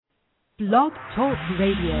Blog Talk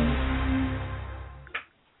Radio.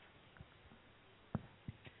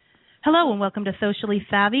 Hello and welcome to Socially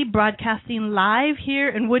Savvy, broadcasting live here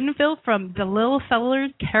in Woodinville from Delille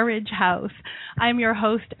Cellars Carriage House. I'm your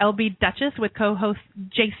host, LB Duchess, with co-host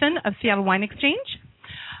Jason of Seattle Wine Exchange,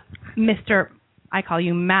 Mr. I call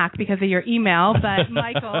you Mac because of your email, but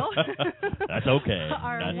Michael. That's okay.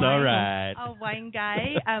 That's all right. A wine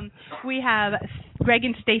guy. We have Greg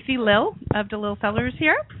and Stacy Lill of Delille Cellars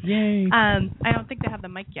here. Yay! I don't think they have the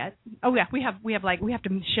mic yet. Oh yeah, we have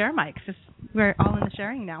to share mics. We're all in the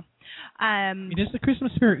sharing now. It is the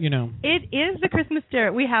Christmas spirit, you know. It is the Christmas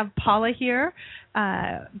spirit. We have Paula here,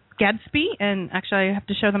 Gadsby, and actually I have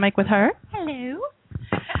to share the mic with her. Hello.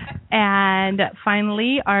 And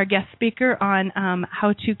finally, our guest speaker on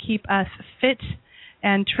how to keep us fit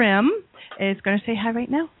and trim is going to say hi right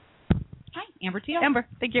now. Hi, Amber Teal. Amber,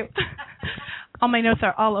 thank you. All my notes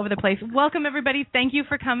are all over the place. Welcome, everybody. Thank you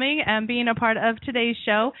for coming and being a part of today's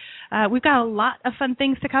show. We've got a lot of fun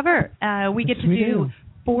things to cover. We get to do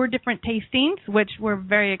 4 different tastings, which we're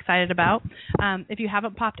very excited about. If you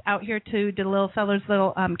haven't popped out here to Delille Cellars'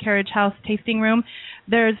 little carriage house tasting room,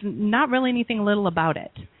 there's not really anything little about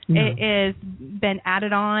it. No. It has been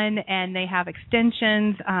added on, and they have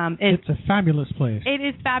extensions. It's a fabulous place. It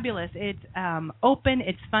is fabulous. It's open.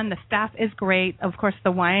 It's fun. The staff is great. Of course,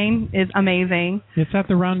 the wine is amazing. It's at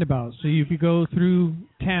the roundabout. So if you go through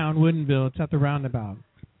town, Woodinville, it's at the roundabout.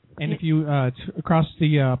 And if you across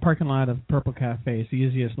the parking lot of Purple Cafe, it's the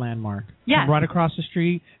easiest landmark. Yeah. Right across the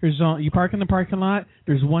street. You park in the parking lot.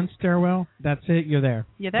 There's one stairwell. That's it. You're there.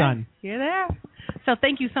 You're there. Done. You're there. So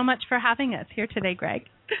thank you so much for having us here today, Greg.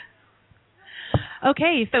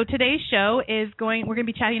 Okay, so today's show we're going to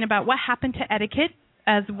be chatting about what happened to etiquette,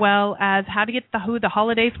 as well as how to get through the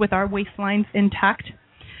holidays with our waistlines intact.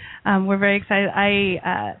 We're very excited.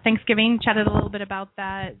 Thanksgiving, chatted a little bit about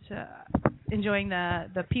that, enjoying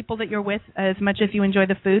the people that you're with as much as you enjoy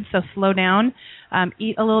the food, so slow down,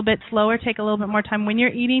 eat a little bit slower, take a little bit more time when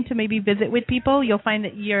you're eating to maybe visit with people. You'll find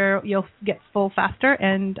that you'll get full faster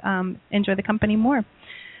and enjoy the company more.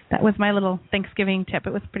 That was my little Thanksgiving tip.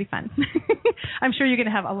 It was pretty fun. I'm sure you're going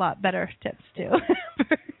to have a lot better tips, too.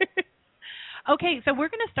 Okay, so we're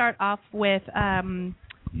going to start off with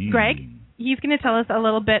Greg. He's going to tell us a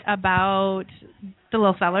little bit about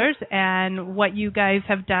Delille Cellars and what you guys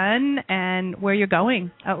have done and where you're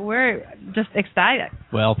going. We're just excited.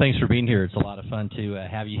 Well, thanks for being here. It's a lot of fun to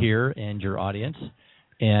have you here and your audience.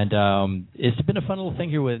 And it's been a fun little thing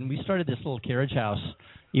here. We started this little carriage house.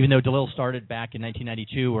 Even though Delille started back in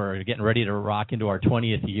 1992, we're getting ready to rock into our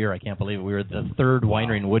 20th year. I can't believe it. We were the 3rd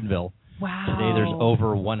winery in Woodinville. Wow. Today there's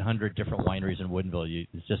over 100 different wineries in Woodinville.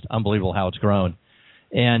 It's just unbelievable how it's grown.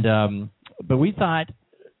 And but we thought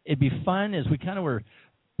it'd be fun as we kind of were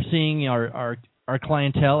seeing our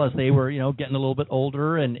clientele as they were, getting a little bit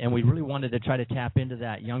older, and we really wanted to try to tap into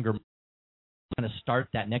that younger, kind of start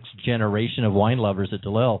that next generation of wine lovers at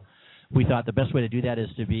Delille. We thought the best way to do that is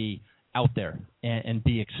to be out there and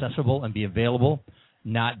be accessible and be available,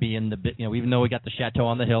 not be in the, even though we got the chateau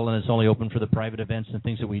on the hill and it's only open for the private events and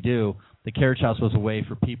things that we do, the carriage house was a way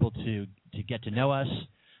for people to get to know us,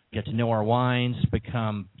 get to know our wines,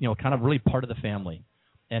 become, kind of really part of the family.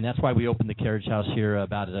 And that's why we opened the carriage house here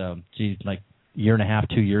about, year and a half,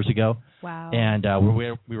 2 years ago. Wow. And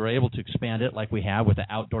we were able to expand it like we have with the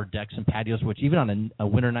outdoor decks and patios, which even on a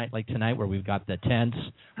winter night like tonight where we've got the tents,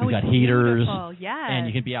 we've got heaters, yes. And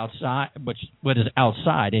you can be outside, what is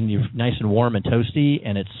outside, and you're nice and warm and toasty,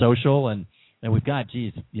 and it's social, and we've got,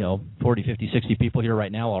 40, 50, 60 people here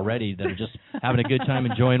right now already that are just having a good time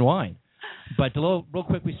enjoying wine. But real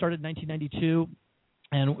quick, we started in 1992,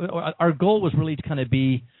 and our goal was really to kind of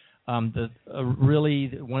be really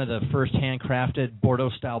one of the first handcrafted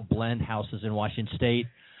Bordeaux-style blend houses in Washington State.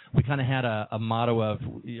 We kind of had a motto of,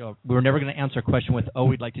 we were never going to answer a question with,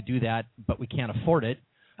 we'd like to do that, but we can't afford it.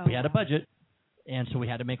 We had a budget, and so we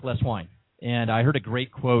had to make less wine. And I heard a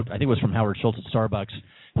great quote, I think it was from Howard Schultz at Starbucks.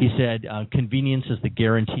 He said, convenience is the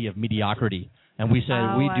guarantee of mediocrity. And we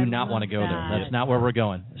said, we do not want to go there. That's not where we're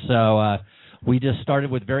going. So we just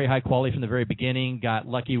started with very high quality from the very beginning, got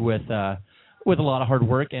lucky with a lot of hard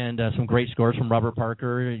work and some great scores from Robert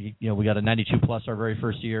Parker. We got a 92 plus our very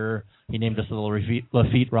first year. He named us the little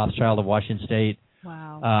Lafitte Rothschild of Washington State.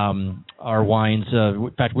 Wow. Our wines,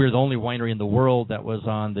 in fact, we're the only winery in the world that was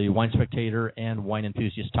on the Wine Spectator and Wine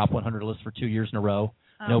Enthusiast Top 100 list for 2 years in a row.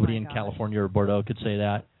 Nobody in California or Bordeaux could say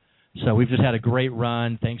that. So we've just had a great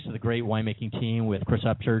run, thanks to the great winemaking team with Chris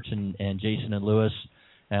Upchurch and Jason and Lewis,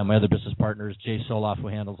 and my other business partners, Jay Soloff, who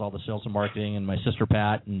handles all the sales and marketing, and my sister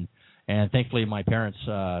Pat, and thankfully my parents,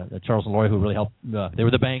 Charles and Lori, who really helped. They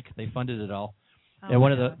were the bank; they funded it all. And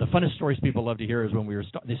one of the funnest stories people love to hear is when we were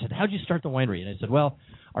they said, how'd you start the winery? And I said, well,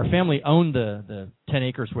 our family owned the 10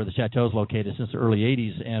 acres where the chateau is located since the early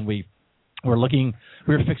 80s, and we were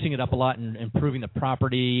fixing it up a lot and improving the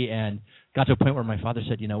property, and got to a point where my father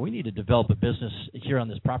said, we need to develop a business here on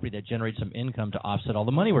this property that generates some income to offset all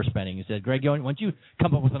the money we're spending. He said, Greg, why don't you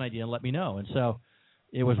come up with an idea and let me know? And so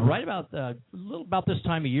it was right about about this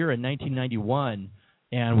time of year in 1991,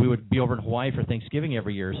 and we would be over in Hawaii for Thanksgiving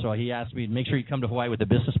every year. So he asked me to make sure you come to Hawaii with a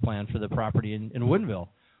business plan for the property in Woodinville.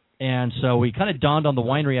 And so we kind of dawned on the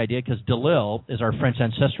winery idea because Delille is our French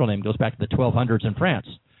ancestral name. It goes back to the 1200s in France.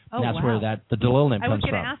 Oh, and that's wow. where the Delille name comes from. I was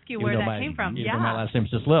going to ask you where that came from. Yeah. My last name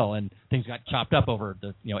is just Lil, and things got chopped up over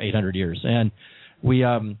the 800 years. And we,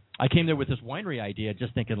 I came there with this winery idea,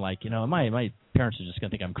 just thinking my parents are just going to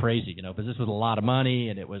think I'm crazy, because this was a lot of money,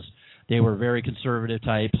 and they were very conservative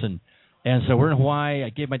types, and so we're in Hawaii. I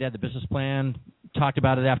gave my dad the business plan, talked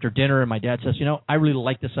about it after dinner, and my dad says, I really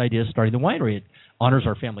like this idea of starting the winery. It honors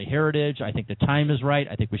our family heritage. I think the time is right.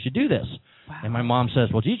 I think we should do this. Wow. And my mom says,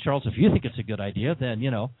 well, gee, Charles, if you think it's a good idea, then,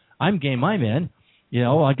 I'm game, I'm in.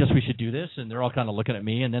 I guess we should do this. And they're all kind of looking at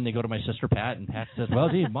me, and then they go to my sister, Pat, and Pat says, well,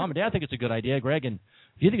 gee, Mom and Dad think it's a good idea, Greg, and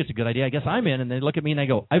if you think it's a good idea, I guess I'm in. And they look at me, and I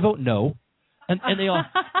go, I vote no. And they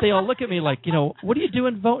all look at me like, what are you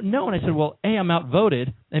doing voting no? And I said, well, A, I'm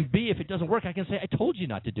outvoted, and B, if it doesn't work, I can say, I told you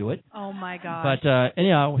not to do it. Oh, my gosh. But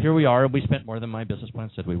anyhow, here we are. We spent more than my business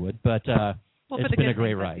plan said we would. But it's been a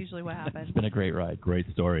great ride. That's usually what happens. It's been a great ride. Great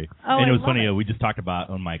story. Oh, and it was funny, we just talked about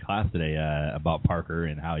on my class today about Parker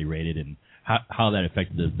and how he rated and how that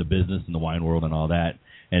affected the business and the wine world and all that.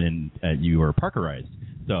 And then you were Parkerized.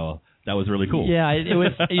 So that was really cool. Yeah, it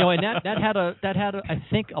was. And that had I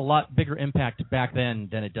think a lot bigger impact back then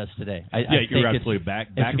than it does today. You're absolutely back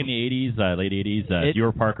in the 80s, late 80s. You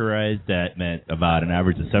were Parkerized. That meant about an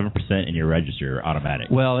average of 7% in your register automatic.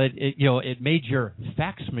 Well, it made your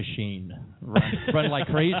fax machine run like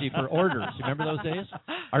crazy for orders. You remember those days?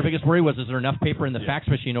 Our biggest worry was, is there enough paper in the fax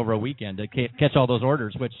machine over a weekend to catch all those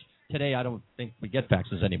orders? Which today I don't think we get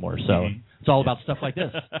faxes anymore. So it's all about stuff like this.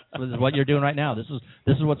 This is what you're doing right now. This is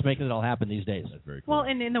what's making it all happen these days. That's very cool. Well,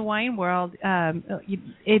 and in the wine world,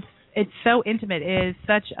 it's so intimate. It is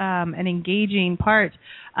such an engaging part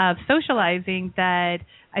of socializing that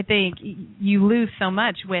I think you lose so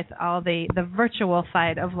much with all the virtual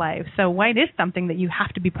side of life. So wine is something that you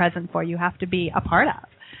have to be present for. You have to be a part of.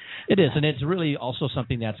 It is, and it's really also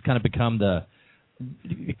something that's kind of become I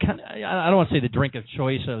don't want to say the drink of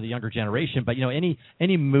choice of the younger generation, but any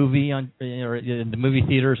movie on or in the movie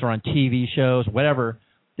theaters or on TV shows, whatever,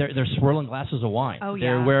 they're swirling glasses of wine. Oh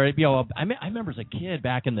yeah. They're where I remember as a kid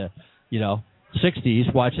back in the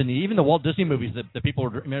 60s watching even the Walt Disney movies. The people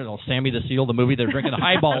were Sammy the Seal, the movie. They're drinking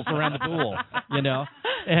highballs around the pool,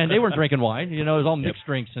 and they weren't drinking wine. It was all mixed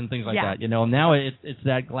drinks and things like that. Now it's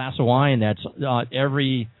that glass of wine that's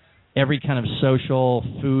every kind of social,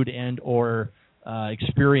 food, and or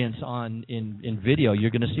experience in video. You're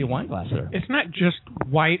going to see a wine glass there. It's not just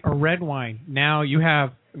white or red wine. Now you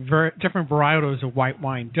have different varietals of white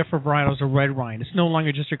wine, different varietals of red wine. It's no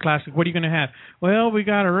longer just your classic. What are you going to have? Well, we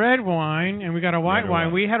got a red wine and we got a white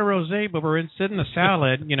wine. We had a rosé, but we're instead in a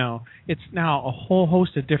salad. It's now a whole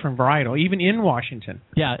host of different varietal, even in Washington.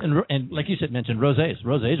 Yeah, and like you mentioned, rosés.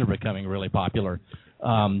 Rosés are becoming really popular.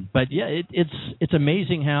 But yeah, it's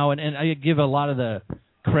amazing how, and I give a lot of the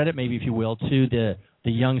credit, maybe if you will, to the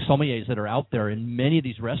young sommeliers that are out there in many of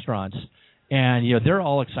these restaurants. And they're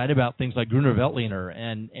all excited about things like Gruner Veltliner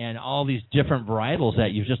and all these different varietals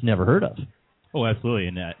that you've just never heard of. Oh, absolutely.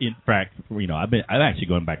 And in fact, I've actually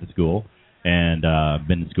gone back to school and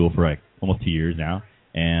been in school for almost 2 years now.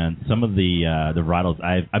 And some of the varietals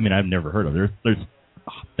I've never heard of. There's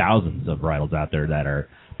thousands of varietals out there that are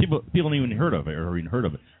people don't even heard of it or even heard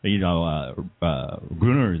of it.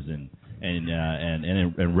 Gruners and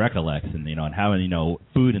recollects and and having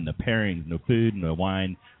food and the pairings, food and the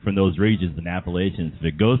wine from those regions and appellations. If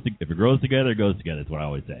it grows together, it goes together. That's what I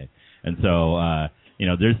always say. And so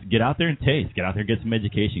there's get out there and taste, get out there and get some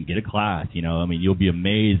education, get a class. You'll be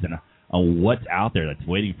amazed on what's out there that's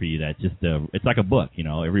waiting for you. That's just it's like a book.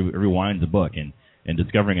 Every wine's a book, and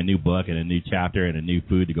discovering a new book and a new chapter and a new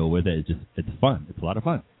food to go with it. It's fun. It's a lot of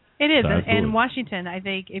fun. It is, and Washington, I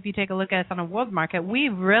think, if you take a look at us on a world market, we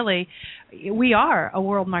are a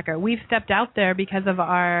world market. We've stepped out there because of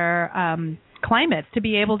our climates to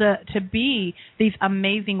be able to be these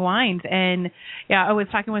amazing wines. And I was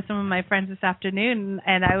talking with some of my friends this afternoon,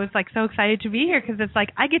 and I was so excited to be here because it's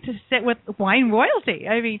I get to sit with wine royalty.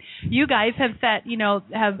 I mean, you guys have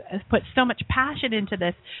have put so much passion into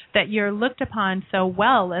this that you're looked upon so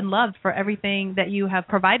well and loved for everything that you have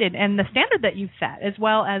provided and the standard that you've set, as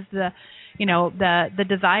well as the the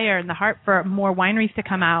desire and the heart for more wineries to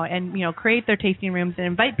come out and create their tasting rooms and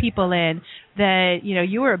invite people in. That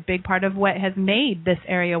you were a big part of what has made this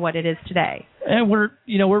area what it is today. And we're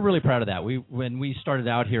really proud of that. When we started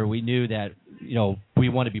out here, we knew that we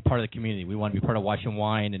want to be part of the community. We want to be part of Washington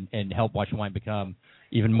Wine and help Washington Wine become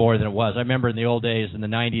even more than it was. I remember in the old days, in the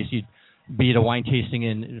 90s, you'd be at a wine tasting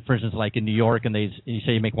in, for instance, like in New York, and you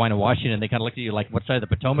say you make wine in Washington, and they kind of look at you like, what side of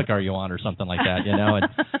the Potomac are you on, or something like that,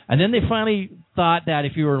 And then they finally thought that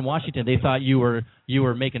if you were in Washington, they thought you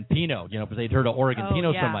were making Pinot, because they'd heard of Oregon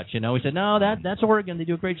Pinot so much, We said, no, that's Oregon. They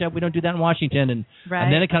do a great job. We don't do that in Washington, and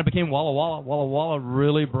then it kind of became Walla Walla. Walla Walla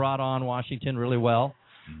really brought on Washington really well,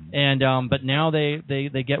 and but now they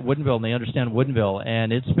get Woodinville and they understand Woodinville,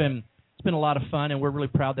 and it's been a lot of fun, and we're really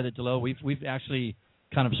proud that at Delille we've actually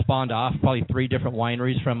kind of spawned off probably 3 different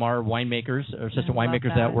wineries from our winemakers, or assistant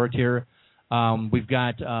winemakers that worked here. We've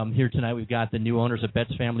got here tonight, we've got the new owners of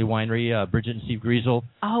Betts Family Winery, Bridget and Steve Griesel.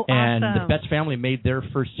 Oh, and awesome. the Betts family made their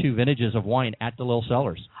first 2 vintages of wine at Delille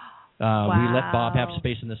Cellars. Wow. We let Bob have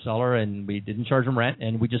space in the cellar, and we didn't charge him rent,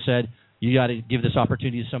 and we just said, you got to give this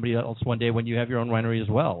opportunity to somebody else one day when you have your own winery as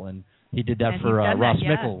well. And he did that for Ross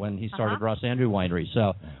Mickle when he started Ross Andrew Winery.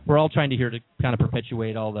 So we're all trying to here to kind of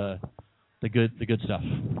perpetuate all the good stuff.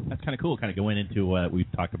 That's kind of cool, kind of going into what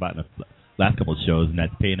we've talked about in the last couple of shows, and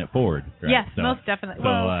that's paying it forward. Right? Yes, most definitely. So,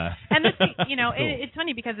 and this, cool. It's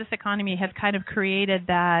funny because this economy has kind of created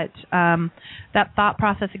that thought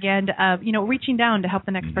process again of reaching down to help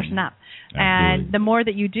the next person up. Absolutely. And the more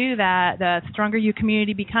that you do that, the stronger your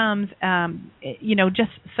community becomes.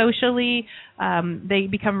 Just socially, they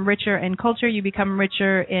become richer in culture. You become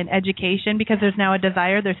richer in education because there's now a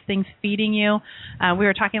desire. There's things feeding you. We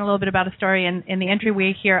were talking a little bit about a story in the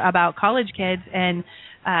entryway here about college kids, and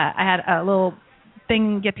I had a little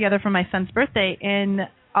thing get together for my son's birthday, and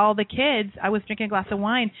all the kids, I was drinking a glass of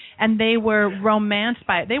wine, and they were romanced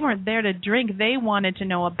by it. They weren't there to drink. They wanted to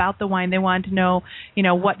know about the wine. They wanted to know,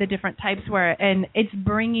 what the different types were. And it's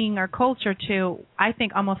bringing our culture to, I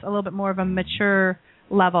think, almost a little bit more of a mature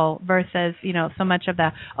level versus, so much of the,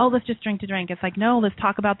 let's just drink to drink. It's like, no, let's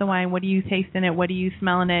talk about the wine. What do you taste in it? What do you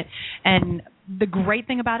smell in it? And the great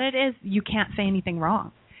thing about it is you can't say anything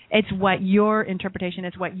wrong. It's what your interpretation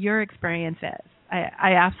is, what your experience is.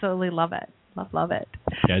 I absolutely love it. Love it.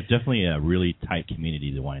 Yeah, it's definitely a really tight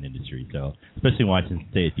community, the wine industry. So, especially in Washington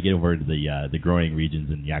State, if you get over to the growing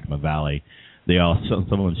regions in Yakima Valley, some of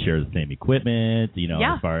them share the same equipment.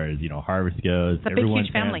 As far as harvest goes, it's a everyone's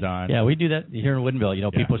big, huge family. hands-on. Yeah, we do that here in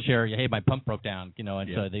Woodinville. People share. Hey, my pump broke down.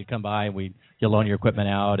 So they come by and you loan your equipment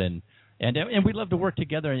out, and we love to work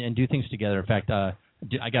together and do things together. In fact,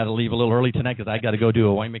 I got to leave a little early tonight because I got to go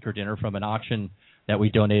do a winemaker dinner from an auction that we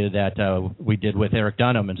donated that we did with Eric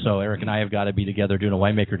Dunham, and so Eric and I have got to be together doing a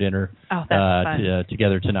winemaker dinner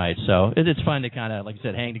together tonight. So it's fun to kind of, like I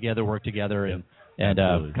said, hang together, work together, and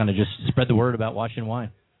kind of just spread the word about Washington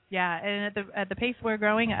wine. Yeah, and at the pace we're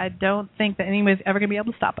growing, I don't think that anyone's ever going to be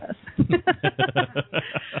able to stop us.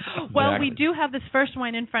 Well, we do have this first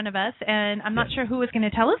wine in front of us, and I'm not sure who is going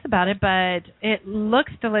to tell us about it, but it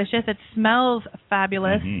looks delicious. It smells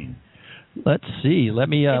fabulous. Mm-hmm. Let's see. Let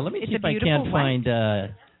me see if I can't find.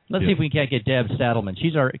 Let's see if we can't get Deb Stadelman.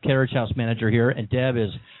 She's our carriage house manager here, and Deb is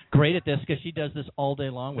great at this because she does this all day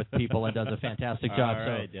long with people and does a fantastic job. All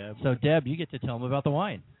right, Deb. So Deb, you get to tell them about the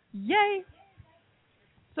wine. Yay!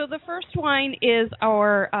 So the first wine is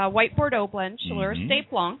our white Bordeaux blend, Cellars State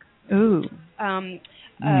Blanc. Ooh.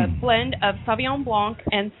 A blend of Sauvignon Blanc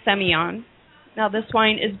and Semillon. Now this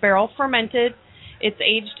wine is barrel fermented. It's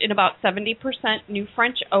aged in about 70% new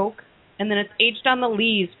French oak, and then it's aged on the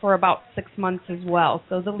lees for about 6 months as well.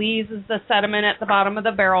 So the lees is the sediment at the bottom of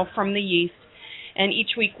the barrel from the yeast, and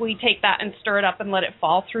each week we take that and stir it up and let it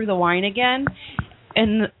fall through the wine again.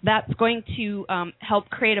 And that's going to help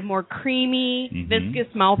create a more creamy,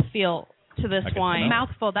 viscous mouthfeel to this wine.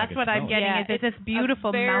 Mouthful, that's what I'm getting. Yeah, it's this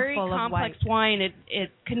beautiful mouthful of white. Very complex wine.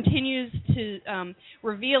 It continues to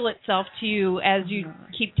reveal itself to you as you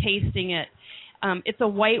keep tasting it. It's a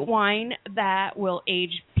white wine that will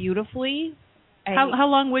age beautifully. How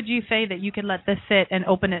long would you say that you could let this sit and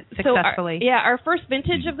open it successfully? Our first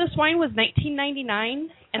vintage of this wine was 1999,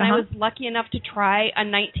 and I was lucky enough to try a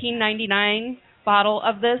 1999 bottle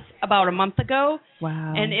of this about a month ago.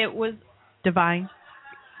 Wow. And it was divine.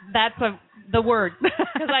 That's the word,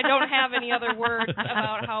 because I don't have any other words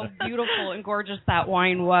about how beautiful and gorgeous that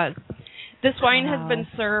wine was. This wine has been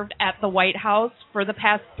served at the White House for the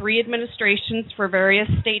past 3 administrations for various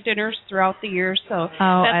state dinners throughout the year. So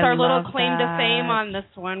that's our little claim to fame on this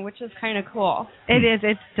one, which is kind of cool. It is.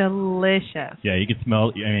 It's delicious. Yeah, you can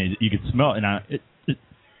smell. I mean, you can smell, and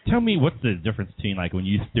tell me what's the difference between like when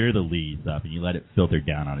you stir the lees up and you let it filter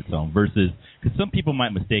down on its own versus because some people might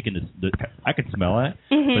mistake I can smell it,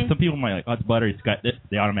 but some people might like, oh, it's butter, it's got this.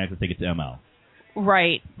 They automatically think it's ML.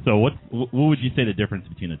 Right. So what would you say the difference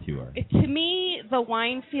between the two are? To me, the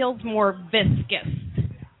wine feels more viscous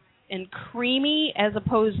and creamy as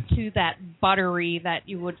opposed to that buttery that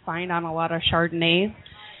you would find on a lot of Chardonnays.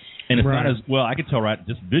 And it's not as well. I could tell right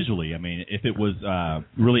just visually. I mean, if it was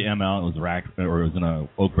really ML, it was racked or it was in an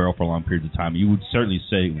oak barrel for long periods of time, you would certainly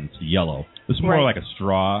say it's yellow. It's more like a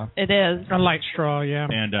straw. It is a light straw, yeah.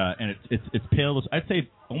 And it's pale. I'd say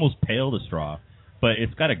almost pale to straw, but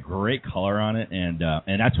it's got a great color on it, and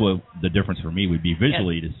that's what the difference for me would be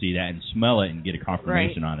visually to see that and smell it and get a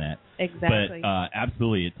confirmation on that. Exactly. But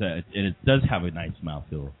absolutely, it does have a nice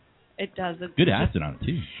mouthfeel. It does. It's good acid on it,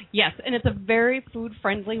 too. Yes, and it's a very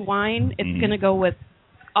food-friendly wine. It's going to go with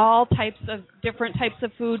all different types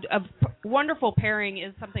of food. A wonderful pairing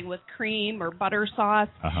is something with cream or butter sauce.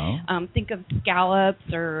 Think of scallops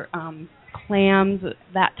or clams,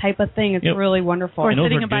 that type of thing. It's really wonderful. Or and those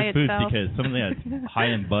sitting are by good foods itself. because something that's high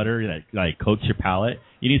in butter that like coats your palate.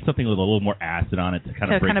 You need something with a little more acid on it to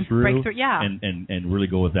kind of break through, and really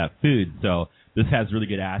go with that food. So this has really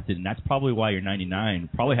good acid, and that's probably why your 99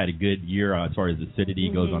 probably had a good year as far as acidity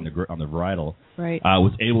goes on the varietal. Right.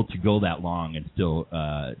 Was able to go that long and still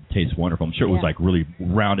taste wonderful. I'm sure it was like really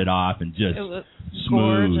rounded off and just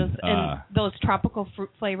smooth. Gorgeous. And those tropical fruit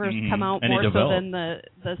flavors come out more so than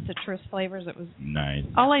the citrus flavors. It was nice.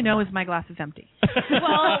 All I know is my glass is empty.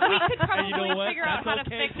 Well, we could probably figure out how to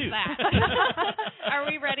fix too. that. Are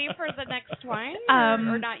we ready for the next wine,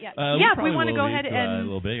 or not yet? If we want to go ahead and a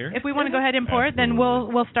little bit here. If we want to go ahead and pour it, then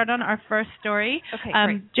we'll start on our first story. Okay,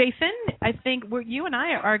 great. Jason, I think you and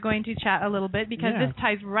I are going to chat a little bit because this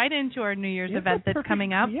ties right into our New Year's event that's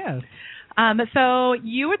coming up. Yes. So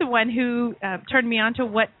you were the one who turned me on to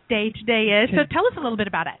what day today is. So tell us a little bit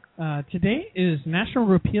about it. Today is National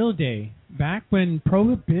Repeal Day. Back when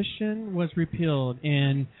Prohibition was repealed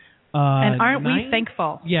in and aren't we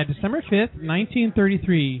thankful? Yeah, December 5th,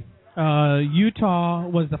 1933. Utah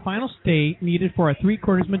was the final state needed for a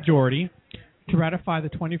 3/4 majority to ratify the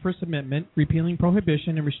 21st Amendment, repealing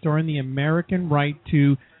Prohibition and restoring the American right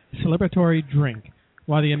to celebratory drink.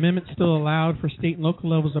 While the amendment still allowed for state and local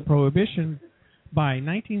levels of prohibition, by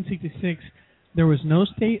 1966 there was no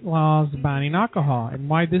state laws banning alcohol. And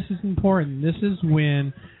why this is important, this is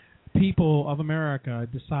when people of America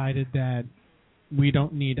decided that we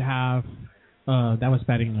don't need to have, that was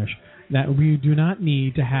bad English, that we do not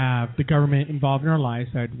need to have the government involved in our lives,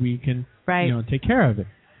 that we can take care of it.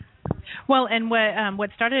 Well, and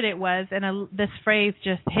what started it was, and this phrase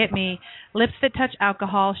just hit me, lips that touch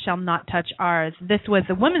alcohol shall not touch ours. This was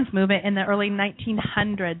the women's movement in the early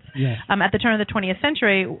 1900s. Yes. At the turn of the 20th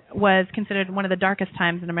century was considered one of the darkest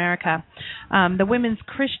times in America. The Women's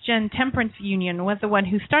Christian Temperance Union was the one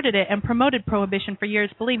who started it and promoted prohibition for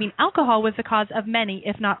years, believing alcohol was the cause of many,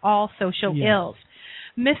 if not all, social ills.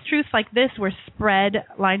 Mistruths like this were spread,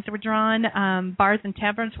 lines were drawn, bars and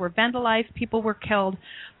taverns were vandalized, people were killed.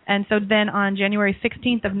 And so then on January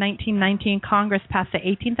 16th of 1919, Congress passed the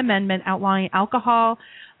 18th Amendment outlawing alcohol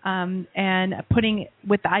and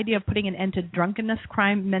with the idea of putting an end to drunkenness,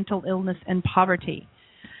 crime, mental illness, and poverty.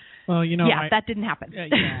 Well, that didn't happen.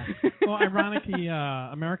 Well, ironically,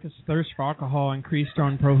 America's thirst for alcohol increased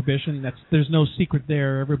during Prohibition. There's no secret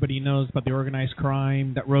there. Everybody knows about the organized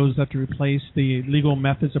crime that rose up to replace the legal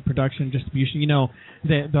methods of production and distribution.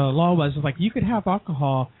 The law was like you could have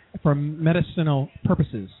alcohol for medicinal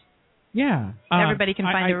purposes. Yeah. Everybody can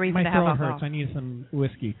find a reason to have alcohol. My throat hurts. I need some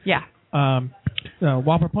whiskey. Yeah.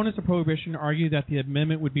 While proponents of Prohibition argue that the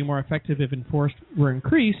amendment would be more effective if enforced were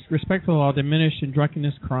increased, respect for the law diminished and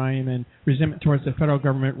drunkenness, crime, and resentment towards the federal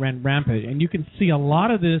government ran rampant. And you can see a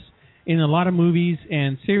lot of this in a lot of movies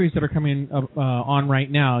and series that are coming on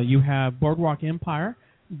right now. You have Boardwalk Empire,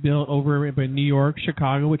 built over in New York,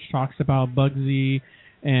 Chicago, which talks about Bugsy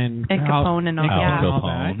and Capone and all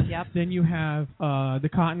that. Yep. Then you have The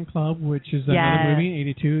Cotton Club, which is another movie,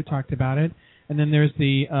 82, talked about it. And then there's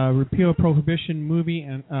the Repeal Prohibition movie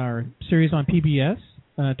and series on PBS.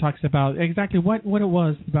 Talks about exactly what it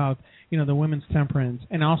was about, the women's temperance,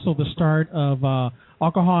 and also the start of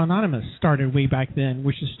Alcohol Anonymous started way back then,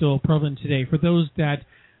 which is still prevalent today for those that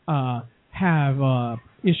have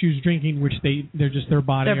issues drinking, which they're just their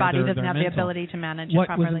body doesn't have mental. the ability to manage what it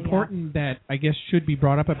properly. What was important that I guess should be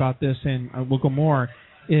brought up about this, and we'll go more,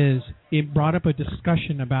 is it brought up a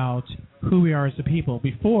discussion about who we are as a people.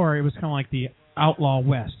 Before, it was kind of like the outlaw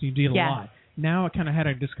West. You did a lot. Now it kind of had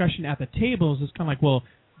a discussion at the tables. It's kind of like, well,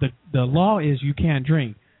 the law is you can't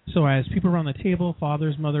drink. So as people around the table,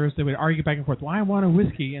 fathers, mothers, they would argue back and forth. Well, I want a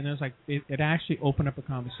whiskey, and there's like it actually opened up a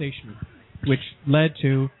conversation, which led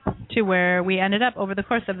to where we ended up over the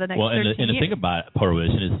course of the next 13 years. And the thing about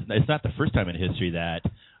prohibition is it's not the first time in history that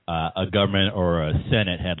a government or a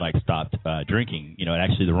Senate had stopped drinking.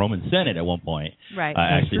 Actually the Roman Senate at one point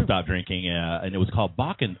actually stopped drinking, and it was called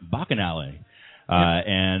Bacchanale.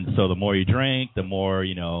 And so the more you drank, the more,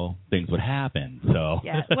 things would happen. So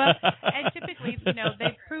yeah, well, and typically,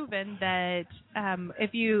 they've proven that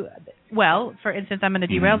for instance, I'm going to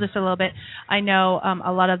derail just a little bit. I know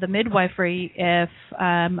a lot of the midwifery, if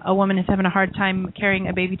a woman is having a hard time carrying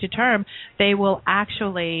a baby to term, they will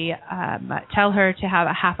actually tell her to have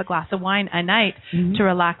a half a glass of wine a night to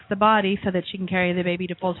relax the body so that she can carry the baby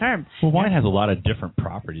to full term. Well, wine has a lot of different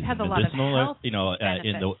properties. It has a lot of health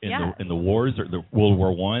in the wars, or the World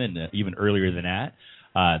War I, and even earlier than that,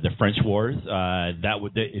 the French Wars.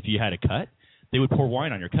 If you had a cut, they would pour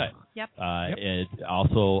wine on your cut. Yep. It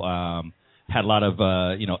also had a lot of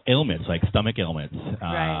ailments, like stomach ailments.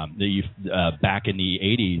 Back in the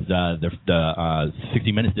 80s, the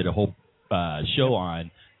 60 Minutes did a whole show on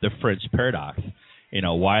the French paradox.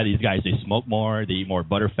 Why these guys, they smoke more, they eat more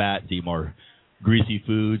butter fats, they eat more greasy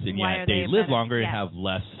foods, and yet they live longer and have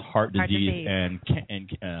less heart disease and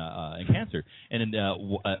cancer. And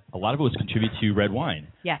a lot of it was contributed to red wine.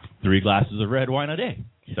 Yes. 3 glasses of red wine a day.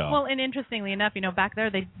 So. Well, and interestingly enough, back there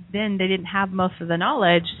they didn't have most of the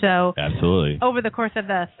knowledge. So absolutely, over the course of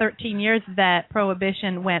the 13 years that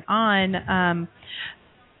Prohibition went on,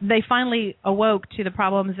 they finally awoke to the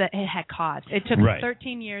problems that it had caused. It took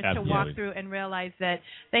 13 years to walk through and realize that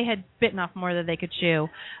they had bitten off more than they could chew.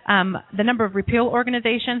 The number of repeal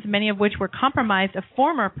organizations, many of which were compromised of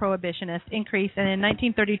former prohibitionists, increased, and in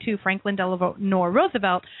 1932, Franklin Delano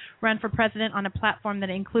Roosevelt ran for president on a platform that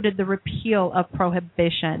included the repeal of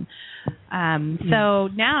prohibition. So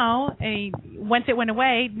now, once it went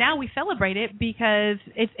away, now we celebrate it because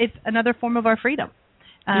it's another form of our freedom.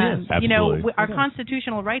 Our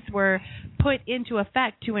constitutional rights were put into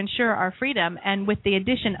effect to ensure our freedom, and with the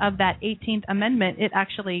addition of that 18th Amendment, it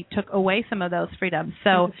actually took away some of those freedoms.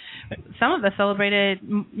 So some of us celebrated,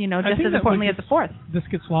 just as importantly as the 4th. This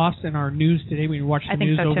gets lost in our news today when you watch the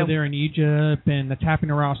news over there in Egypt and that's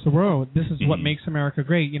happening around the world. This is what makes America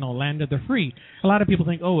great, land of the free. A lot of people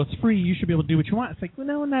think, oh, it's free, you should be able to do what you want. It's like, well,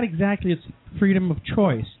 no, not exactly. It's freedom of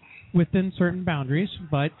choice within certain boundaries,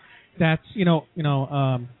 but that's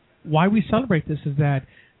why we celebrate this is that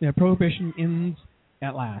prohibition ends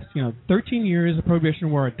at last. 13 years of prohibition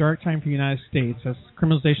were a dark time for the United States as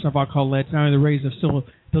criminalization of alcohol led to not only the raise of civil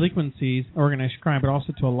delinquencies, organized crime, but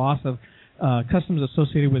also to a loss of customs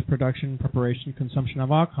associated with production, preparation, consumption of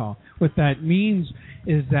alcohol. What that means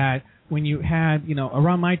is that when you had,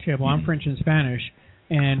 around my table, I'm French and Spanish,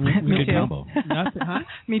 and we did combo. Nothing, huh?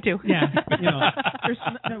 Me too. Yeah,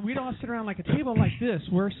 we don't sit around like a table like this.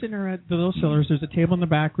 We're sitting around those Cellars. There's a table in the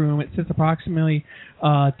back room. It sits approximately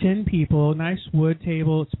 10 people. Nice wood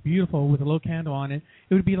table. It's beautiful with a low candle on it.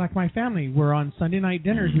 It would be like my family. We're on Sunday night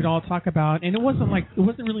dinners. We'd all talk about, and it wasn't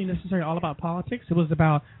really necessarily all about politics. It was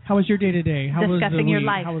about how was your day to day? How was discussing your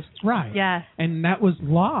life? Right. Yeah. And that was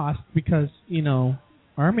lost because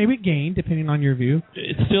or maybe gained, depending on your view.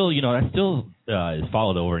 It's still, that still is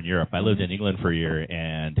followed over in Europe. I lived in England for a year,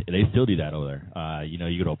 and they still do that over there. You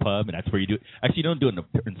go to a pub, and that's where you do it. Actually, you don't do it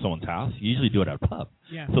in someone's house. You usually do it at a pub.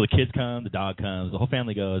 Yeah. So the kids come, the dog comes, the whole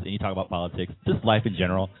family goes, and you talk about politics, just life in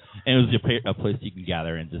general. And it was a place you can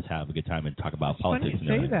gather and just have a good time and talk about politics.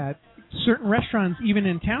 Funny you say that. Certain restaurants, even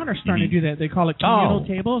in town, are starting to do that. They call it communal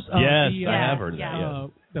tables. Yes, I have heard of that.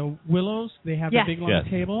 Yes. The Willows, they have a big long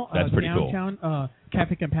table. That's pretty downtown, cool.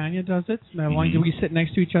 Cafe Campania does it. As long as we sit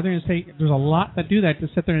next to each other and say, there's a lot that do that, to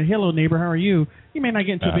sit there and, hello, neighbor, how are you? You may not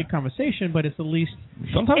get into a big conversation, but it's at least...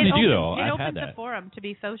 Sometimes you do, though. It opens the forum to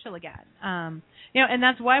be social again. And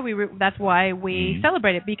that's why we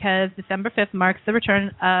celebrate it, because December 5th marks the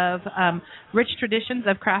return of rich traditions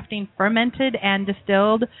of crafting fermented and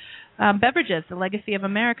distilled beverages, the legacy of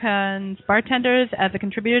American bartenders as a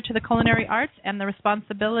contributor to the culinary arts, and the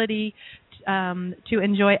responsibility to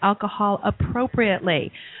enjoy alcohol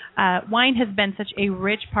appropriately. Wine has been such a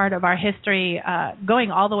rich part of our history, going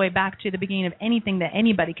all the way back to the beginning of anything that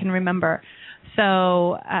anybody can remember.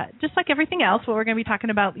 So just like everything else, what we're going to be talking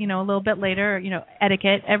about, a little bit later,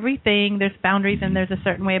 etiquette, everything, there's boundaries and there's a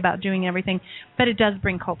certain way about doing everything, but it does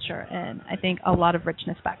bring culture and I think a lot of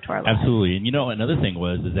richness back to our lives. Absolutely. And, another thing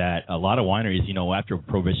is that a lot of wineries, after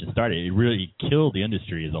Prohibition started, it really killed the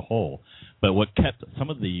industry as a whole. But what kept some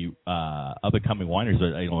of the up-and-coming wineries,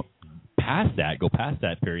 go past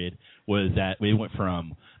that period, was that we went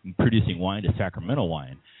from producing wine to sacramental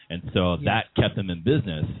wine. And so that kept them in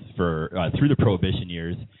business for through the Prohibition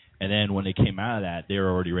years. And then when they came out of that, they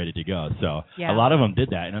were already ready to go. So a lot of them did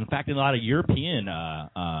that. And in fact, in a lot of European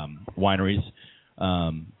wineries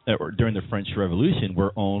during the French Revolution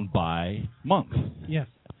were owned by monks. Yes.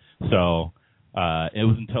 So it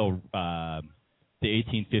was until the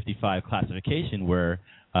 1855 classification where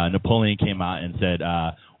Napoleon came out and said,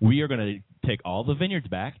 we are going to take all the vineyards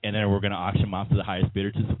back, and then we're going to auction them off to the highest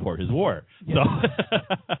bidder to support his war. Yes.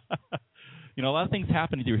 So, a lot of things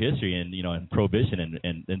happen through history and, and Prohibition,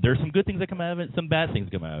 and there's some good things that come out of it, some bad things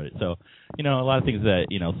come out of it. So, a lot of things that,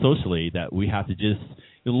 socially that we have to just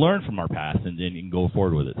learn from our past and go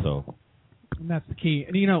forward with it. So. And that's the key.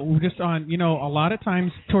 And, just on, a lot of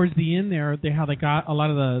times towards the end there, how they got a lot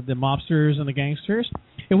of the mobsters and the gangsters,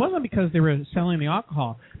 it wasn't because they were selling the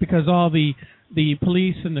alcohol, because all the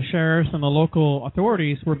police and the sheriffs and the local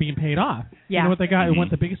authorities were being paid off. Yeah. You know what they got? What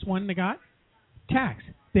the biggest one they got? Tax.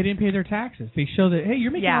 They didn't pay their taxes. They show that, hey, you're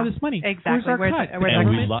making all this money. Exactly. Where's our cut? Where's the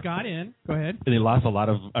government got in. Go ahead. And they lost a lot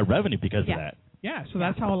of revenue because of that. Yeah, so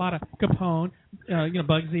that's how a lot of Capone,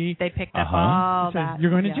 Bugsy. They picked up all that. You're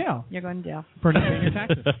going to jail. You're going to jail. For not paying your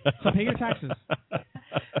taxes. So pay your taxes.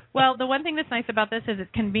 Well, the one thing that's nice about this is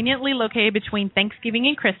it's conveniently located between Thanksgiving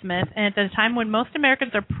and Christmas, and it's at a time when most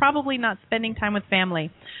Americans are probably not spending time with family.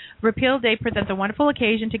 Repeal Day presents a wonderful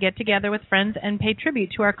occasion to get together with friends and pay tribute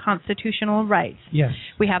to our constitutional rights. Yes.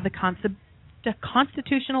 We have the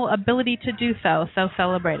constitutional ability to do so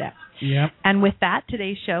celebrate it. Yep. And with that,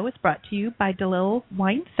 today's show is brought to you by Delille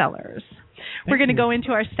Wine Cellars. We're going to go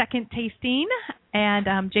into our second tasting,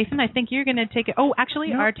 and Jason, I think you're going to take it. Oh,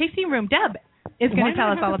 actually, our tasting room, Deb, is going to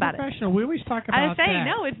tell us all about it. We always talk about that.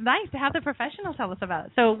 No, it's nice to have the professional tell us about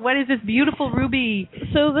it. So what is this beautiful ruby?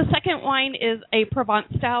 So the second wine is a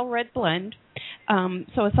Provence-style red blend,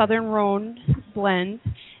 so a Southern Rhone blend.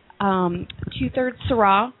 2/3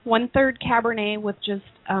 Syrah, 1/3 Cabernet with just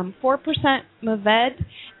 4% Mourvedre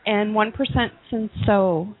and 1%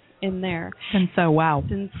 Cinsault in there. Cinsault, wow.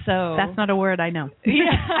 Cinsault. That's not a word I know.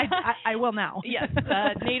 Yeah. I will now. Yes,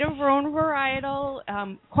 native Rhone varietal,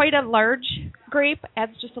 quite a large grape,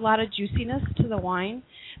 adds just a lot of juiciness to the wine.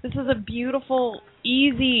 This is a beautiful,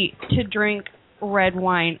 easy to drink red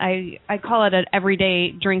wine. I call it an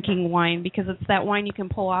everyday drinking wine because it's that wine you can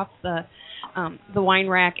pull off the wine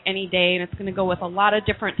rack any day, and it's going to go with a lot of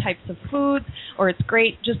different types of foods, or it's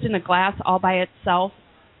great just in a glass all by itself.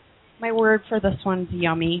 My word for this one's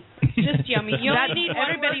yummy. Just yummy. You only need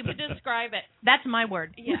everybody to describe it. That's my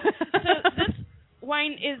word. Yeah. So this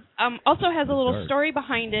wine is also has a little story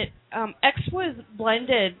behind it. X was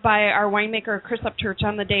blended by our winemaker Chris Upchurch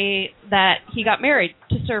on the day that he got married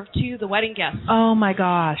to serve to the wedding guests. Oh my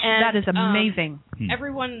gosh, and, that is amazing.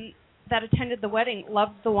 Everyone that attended the wedding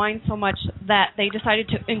loved the wine so much that they decided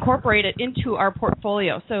to incorporate it into our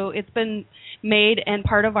portfolio. So it's been made and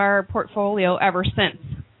part of our portfolio ever since.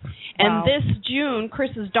 And this June,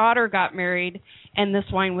 Chris's daughter got married, and this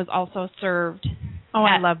wine was also served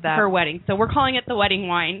I love that. her wedding. So we're calling it the wedding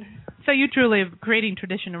wine. So you truly are creating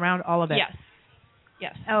tradition around all of it. Yes.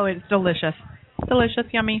 Yes. Oh, it's delicious. Delicious,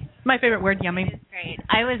 yummy. My favorite word, yummy. It's great.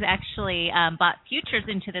 I was actually bought futures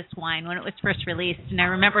into this wine when it was first released, and I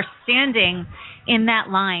remember standing in that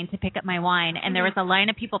line to pick up my wine, and there was a line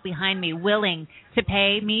of people behind me willing to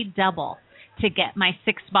pay me double to get my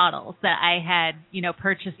 6 bottles that I had,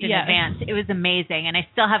 purchased in advance. It was amazing, and I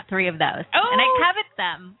still have 3 of those, and I covet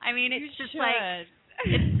them. I mean, it's just like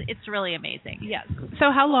it's really amazing. Yes.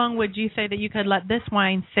 So how long would you say that you could let this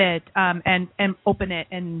wine sit and open it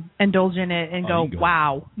and indulge in it and go,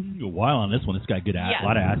 wow? You can go a while on this one. It's got a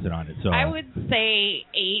lot of acid on it. So I would say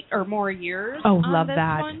 8 or more years. Oh, on love this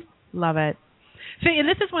that. one. Love it. So, and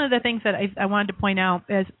this is one of the things that I wanted to point out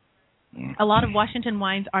is a lot of Washington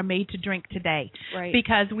wines are made to drink today, right?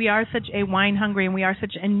 Because we are such a wine hungry and we are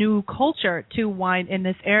such a new culture to wine in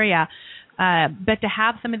this area. But to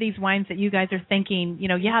have some of these wines that you guys are thinking,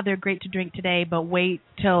 they're great to drink today, but wait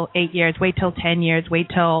till 8 years, wait till 10 years, wait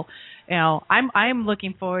till, I'm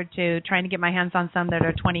looking forward to trying to get my hands on some that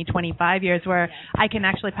are 20, 25 years where I can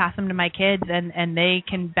actually pass them to my kids and they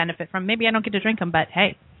can benefit from. Maybe I don't get to drink them, but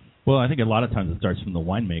hey. Well, I think a lot of times it starts from the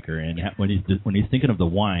winemaker, and when he's thinking of the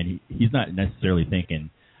wine, he's not necessarily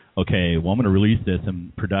thinking, okay, well, I'm going to release this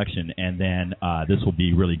in production, and then this will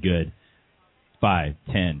be really good 5,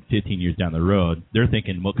 10, 15 years down the road. They're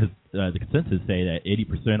thinking, well, because the consensus say that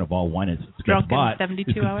 80% of all wine is bought is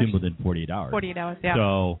consumed within 48 hours. 48 hours, yeah.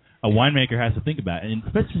 So a winemaker has to think about it, and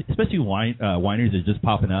especially wineries that are just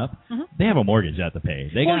popping up, they have a mortgage they have to pay.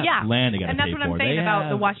 They got land they got to pay for. And that's what I'm saying about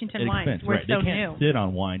the Washington wines. Right. We're so they can't sit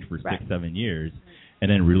on wine for 6, 7 years and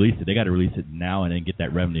then release it. They got to release it now and then get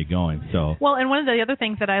that revenue going. So well, and one of the other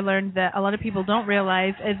things that I learned that a lot of people don't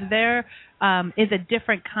realize is there is a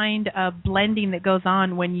different kind of blending that goes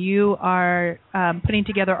on when you are putting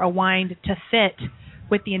together a wine to sit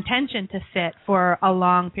with the intention to sit for a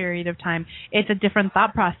long period of time. It's a different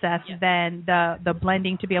thought process than the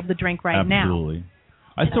blending to be able to drink right now. Absolutely.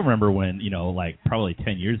 I still remember when, like probably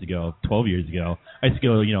 10 years ago, 12 years ago, I used to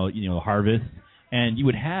go, harvest, and you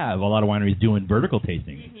would have a lot of wineries doing vertical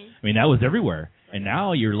tastings. Mm-hmm. I mean, that was everywhere. And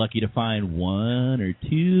now you're lucky to find one or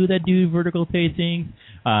two that do vertical tastings.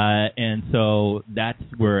 And so that's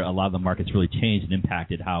where a lot of the markets really changed and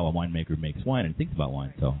impacted how a winemaker makes wine and thinks about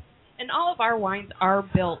wine. So. And all of our wines are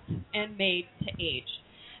built and made to age.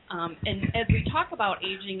 And as we talk about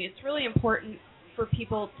aging, it's really important for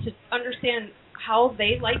people to understand how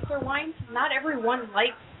they like their wines. Not everyone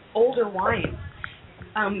likes older wines.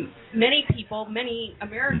 Many people, many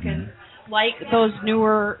Americans, like those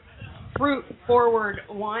newer fruit-forward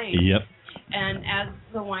wines. Yep. And as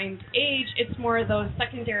the wines age, it's more of those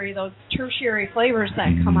secondary, those tertiary flavors that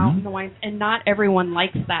come out in the wines, and not everyone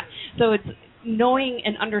likes that. So it's knowing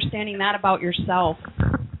and understanding that about yourself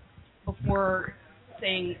before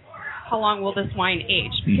saying, how long will this wine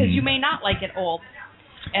age? Because you may not like it old,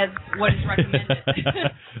 as what is recommended.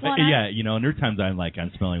 And there are times I'm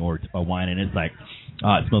smelling a wine and it's like,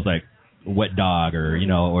 it smells like wet dog, or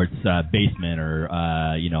or it's basement, or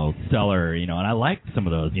cellar, and I like some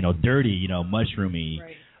of those, dirty, mushroomy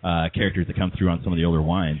characters that come through on some of the older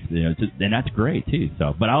wines, and that's great too.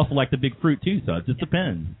 So, but I also like the big fruit too. So it just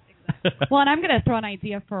depends. Well, and I'm going to throw an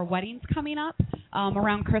idea for weddings coming up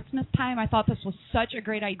around Christmas time. I thought this was such a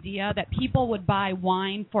great idea that people would buy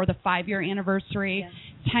wine for the 5-year anniversary,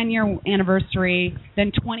 10-year anniversary,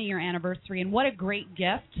 then 20-year anniversary. And what a great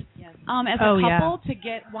gift as a couple to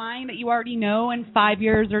get wine that you already know in 5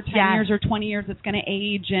 years or 10 years or 20 years it's going to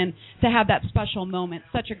age, and to have that special moment.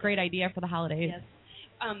 Such a great idea for the holidays. Yes.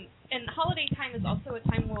 And holiday time is also a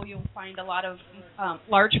time where you'll find a lot of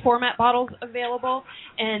large format bottles available,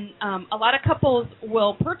 and a lot of couples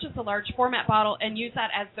will purchase a large format bottle and use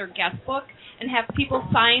that as their guest book and have people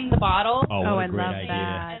sign the bottle. Oh, I what a great love idea.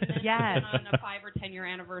 that. And then Yes. on a 5 or 10 year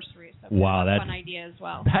anniversary. So wow, that's that's a fun idea as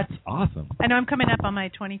well. That's awesome. I know I'm coming up on my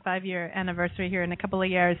 25-year anniversary here in a couple of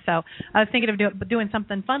years, so I was thinking of doing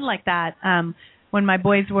something fun like that. When my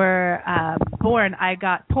boys were born, I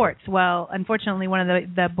got ports. Well, unfortunately, one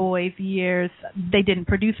of the boys' years, they didn't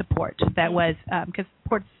produce a port. That was because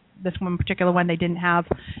ports, this one particular one, they didn't have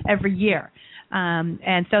every year.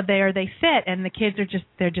 And so there they sit, and the kids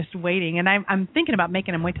are just waiting. And I'm thinking about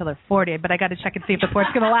making them wait till they're 40, but I got to check and see if the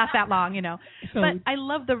port's going to last that long, So, but I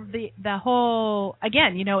love the whole,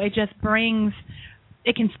 again, it just brings,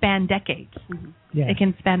 it can span decades. yeah. It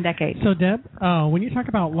can span decades. So, Deb, when you talk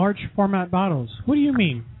about large format bottles, what do you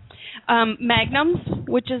mean? Magnums,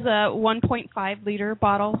 which is a 1.5 liter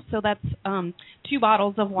bottle, so that's 2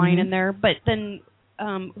 bottles of wine in there. But then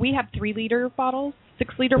we have 3 liter bottles,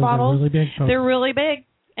 6 liter bottles. Really big, folks. They're really big,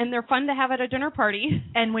 and they're fun to have at a dinner party.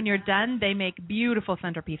 And when you're done, they make beautiful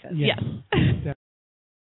centerpieces. Yes.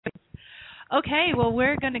 Okay, well,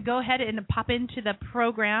 we're going to go ahead and pop into the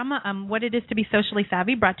program, What It Is to Be Socially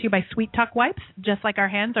Savvy, brought to you by Sweet Talk Wipes. Just like our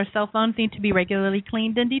hands, our cell phones need to be regularly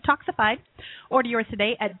cleaned and detoxified. Order yours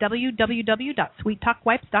today at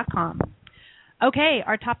www.sweettalkwipes.com. Okay,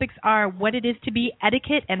 our topics are what it is to be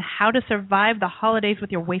etiquette and how to survive the holidays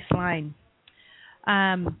with your waistline.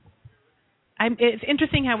 It's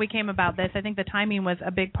interesting how we came about this. I think the timing was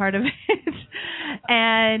a big part of it.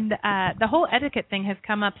 And the whole etiquette thing has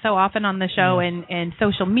come up so often on the show and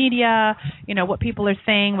social media, what people are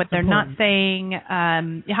saying, what they're not saying,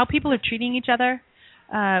 how people are treating each other.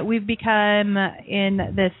 We've become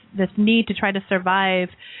in this need to try to survive.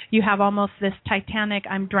 You have almost this Titanic,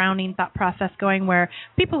 I'm drowning thought process going, where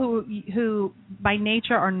people who by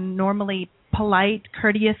nature are normally polite,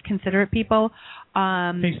 courteous, considerate people,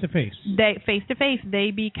 face to face,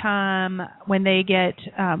 they become, when they get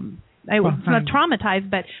it's not traumatized,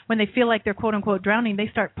 but when they feel like they're quote unquote drowning, they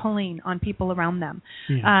start pulling on people around them.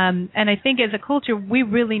 Yeah. And I think as a culture, we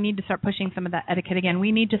really need to start pushing some of that etiquette again.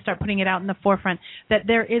 We need to start putting it out in the forefront that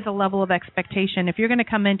there is a level of expectation. If you're going to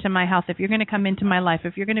come into my house, if you're going to come into my life,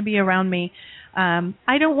 if you're going to be around me,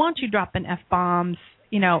 I don't want you dropping F-bombs,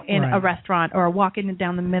 in a restaurant or walking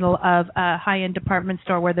down the middle of a high-end department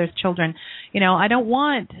store where there's children. I don't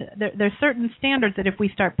want, there's certain standards that if we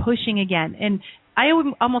start pushing again, and I would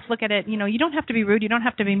almost look at it, you don't have to be rude, you don't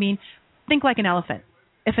have to be mean. Think like an elephant.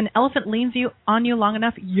 If an elephant leans on you long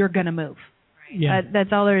enough, you're going to move. Yeah.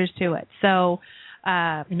 That's all there is to it. So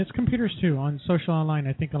And it's computers too. On social online,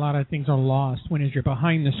 I think a lot of things are lost when as you're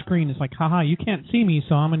behind the screen. It's like, haha, you can't see me,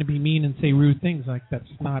 so I'm going to be mean and say rude things. Like, that's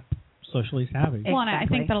not socially savvy. Well, and I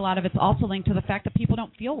think that a lot of it's also linked to the fact that people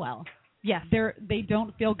don't feel well. Yes. They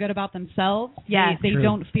don't feel good about themselves. Yes. They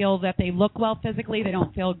don't feel that they look well physically. They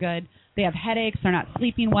don't feel good. They have headaches. They're not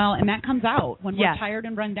sleeping well. And that comes out. When we're tired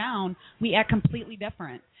and run down, we act completely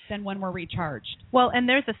different than when we're recharged. Well, and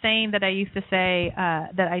there's a saying that I used to say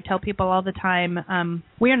that I tell people all the time.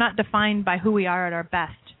 We are not defined by who we are at our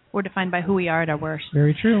best. We're defined by who we are at our worst.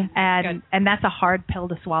 Very true. And that's a hard pill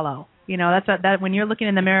to swallow. You know, that when you're looking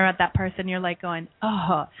in the mirror at that person, you're like going,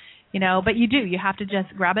 oh, you know, but you do. You have to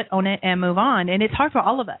just grab it, own it, and move on. And it's hard for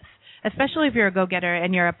all of us, especially if you're a go-getter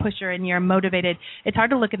and you're a pusher and you're motivated. It's hard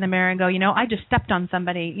to look in the mirror and go, you know, I just stepped on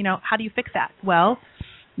somebody. You know, how do you fix that? Well,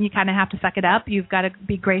 you kind of have to suck it up. You've got to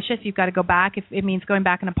be gracious. You've got to go back. If it means going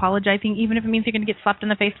back and apologizing, even if it means you're going to get slapped in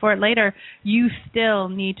the face for it later, you still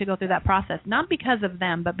need to go through that process. Not because of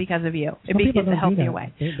them, but because of you. It's a healthier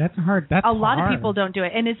way. That's hard. That's a lot of people don't do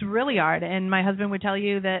it, and it's really hard. And my husband would tell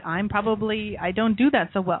you that I don't do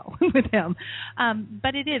that so well with him.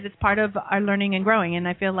 But it is. It's part of our learning and growing, and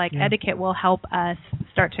I feel like etiquette will help us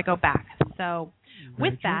start to go back. So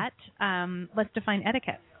with that, let's define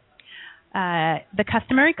etiquette. The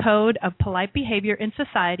customary code of polite behavior in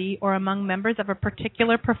society or among members of a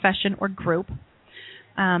particular profession or group.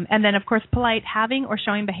 And then, of course, polite, having or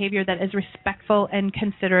showing behavior that is respectful and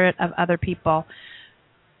considerate of other people.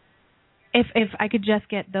 If I could just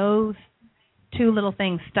get those two little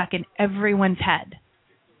things stuck in everyone's head,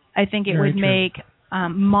 I think it would make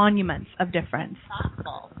monuments of difference.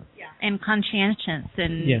 Thoughtful and conscientious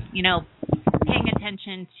and, you know, paying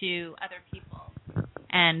attention to other people.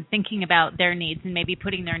 And thinking about their needs and maybe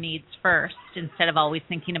putting their needs first instead of always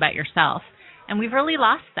thinking about yourself. And we've really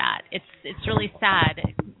lost that. It's really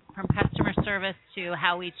sad, from customer service to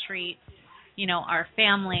how we treat, you know, our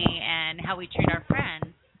family and how we treat our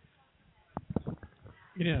friends.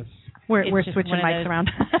 It is. We're switching mics around.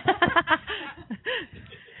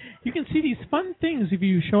 You can see these fun things if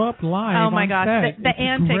you show up live. Oh my gosh, the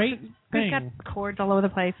antics. Great We've got cords all over the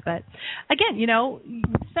place, but again, you know,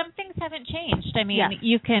 some things haven't changed. I mean,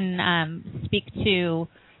 you can speak to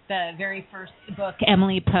the very first book,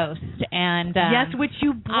 Emily Post, and which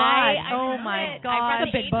you brought. Oh my God, I read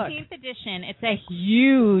it's a big the 18th edition. It's a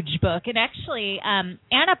huge book, and actually,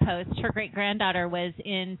 Anna Post, her great granddaughter, was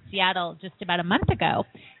in Seattle just about a month ago,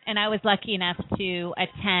 and I was lucky enough to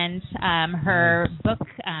attend her book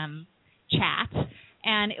chat.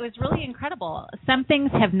 And it was really incredible. Some things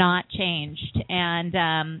have not changed.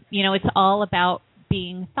 And, you know, it's all about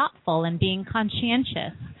being thoughtful and being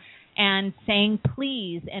conscientious and saying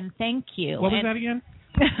please and thank you. What was that again?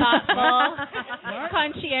 Thoughtful,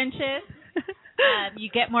 conscientious. You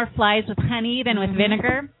get more flies with honey than with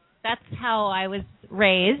vinegar. That's how I was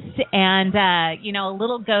raised. And, you know, a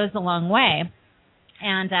little goes a long way.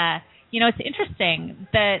 And, you know, it's interesting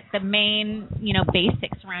that the main, you know,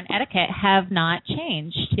 basics around etiquette have not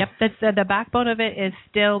changed. Yep, that's the backbone of it is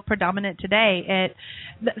still predominant today.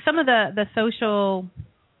 Some of the social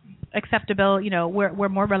acceptable, you know, we're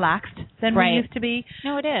more relaxed than we used to be.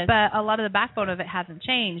 No, it is. But a lot of the backbone of it hasn't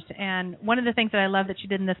changed. And one of the things that I love that you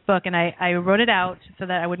did in this book, and I wrote it out so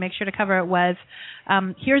that I would make sure to cover it, was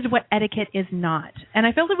here's what etiquette is not. And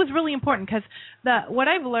I felt it was really important because what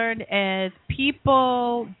I've learned is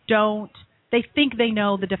people they think they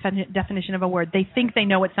know the definition of a word. They think they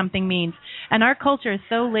know what something means. And our culture is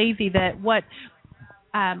so lazy that what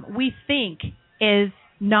we think is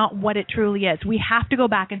not what it truly is. We have to go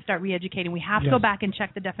back and start re-educating. We have to go back and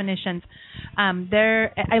check the definitions.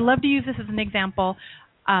 I love to use this as an example.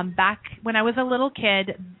 Back when I was a little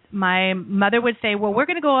kid, my mother would say, well, we're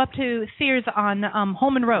going to go up to Sears on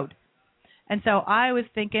Holman Road. And so I was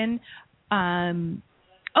thinking,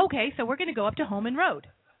 okay, so we're going to go up to Holman Road.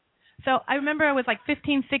 So I remember I was like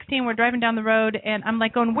 15, 16, we're driving down the road, and I'm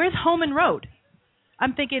like going, where's Holman Road?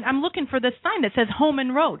 I'm thinking, I'm looking for this sign that says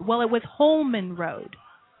Holman Road. Well, it was Holman Road.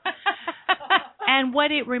 And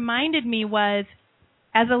what it reminded me was,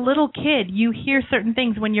 as a little kid, you hear certain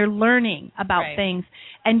things when you're learning about things,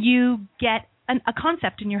 and you get a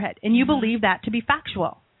concept in your head, and you believe that to be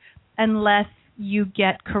factual, unless you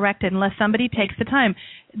get corrected, unless somebody takes the time.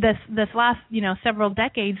 This last, several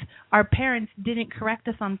decades, our parents didn't correct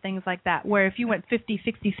us on things like that, where if you went 50,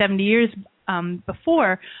 60, 70 years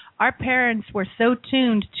before, our parents were so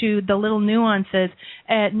tuned to the little nuances.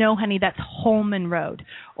 No, honey, that's Holman Road.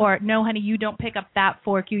 Or, no, honey, you don't pick up that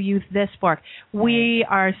fork, you use this fork. We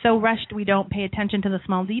are so rushed, we don't pay attention to the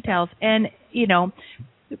small details. And,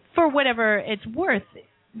 for whatever it's worth,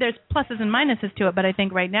 there's pluses and minuses to it, but I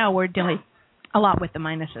think right now we're dealing a lot with the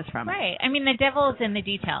minuses from it. Right. I mean, the devil is in the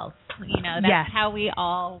details. You know, that's how we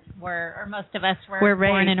all were, or most of us were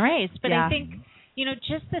born and raised. But I think, you know,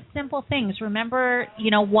 just the simple things. Remember,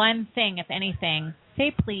 you know, one thing, if anything,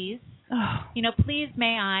 say please. You know, please,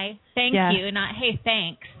 may I, thank you, not hey,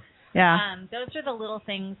 thanks. Yeah. Those are the little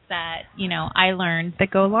things that, you know, I learned.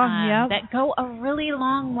 That go along, that go a really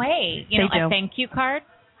long way. You know, a thank you card.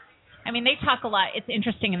 I mean, they talk a lot. It's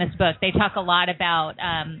interesting in this book. They talk a lot about,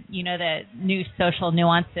 you know, the new social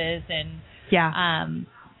nuances and,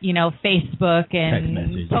 you know, Facebook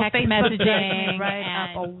and text messaging. Right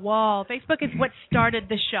up a wall. Facebook is what started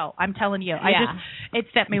the show. I'm telling you. It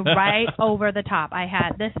set me right over the top. I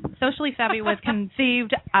had this Socially Savvy was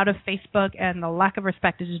conceived out of Facebook, and the lack of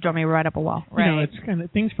respect just drove me right up a wall. Right. You know, it's kind of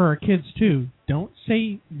things for our kids too. Don't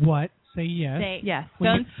say what. Say yes. Say yes.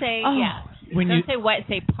 Don't say yes. Don't say what.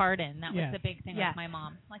 Say pardon. That was the big thing with my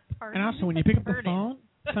mom. Like pardon. And also, when you pick up the phone,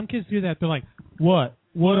 some kids do that. They're like, "What?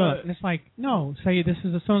 What up?" And it's like, no. Say this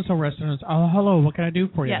is a so-and-so restaurant. Oh, hello. What can I do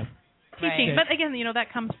for you? Yes. Teaching, but again, you know,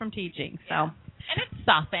 that comes from teaching. So. And it's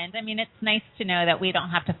softened. I mean, it's nice to know that we don't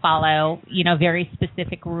have to follow, you know, very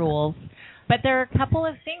specific rules. But there are a couple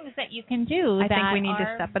of things that you can do I think we need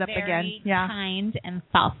to step it up again. Kind and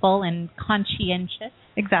thoughtful and conscientious.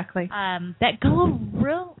 Exactly. That go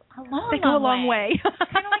a long way.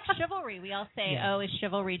 Kind of like chivalry. We all say, oh, is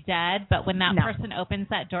chivalry dead? But when that person opens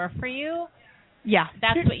that door for you,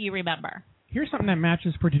 that's what you remember. Here's something that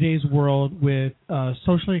matches for today's world with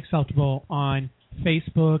socially acceptable on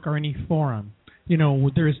Facebook or any forum. You know,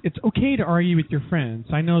 it's okay to argue with your friends.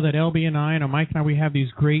 I know that LB and I, Mike and I, we have these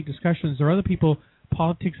great discussions. There are other people,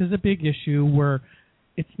 politics is a big issue where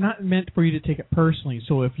it's not meant for you to take it personally.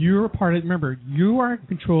 So if you're a part of it, remember, you are in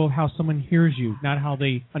control of how someone hears you, not how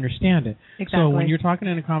they understand it. Exactly. So when you're talking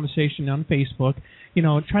in a conversation on Facebook, you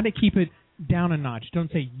know, try to keep it down a notch.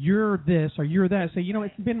 Don't say, you're this or you're that. Say, you know,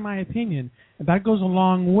 it's been my opinion. And that goes a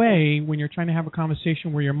long way when you're trying to have a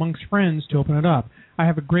conversation where you're amongst friends to open it up. I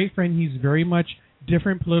have a great friend. He's very much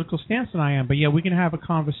different political stance than I am. But, we can have a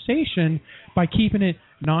conversation by keeping it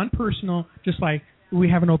non-personal, just like we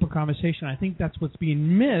have an open conversation. I think that's what's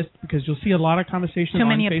being missed because you'll see a lot of conversations on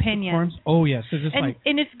Facebook opinions. Forums. Oh, yes.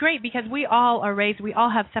 And it's great because we all are raised, we all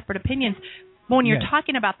have separate opinions. But when you're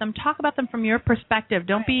talking about them, talk about them from your perspective.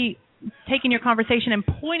 Don't be taking your conversation and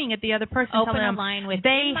pointing at the other person, open telling them a line with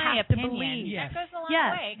they have to opinion. believe. That goes a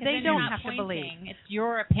long way. They don't have to believe. It's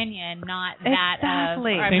your opinion, not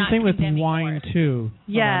exactly. that of. Same thing with wine too.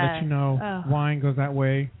 Yeah. Let you know wine goes that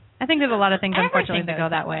way. I think there's a lot of things, unfortunately, that go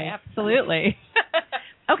that way. Absolutely.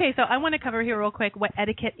 Okay, so I want to cover here real quick what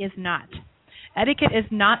etiquette is not. Etiquette is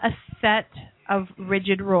not a set of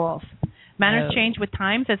rigid rules. Manners change with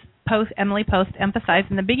times, as Emily Post emphasized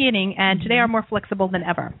in the beginning, and today are more flexible than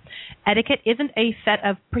ever. Etiquette isn't a set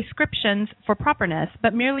of prescriptions for properness,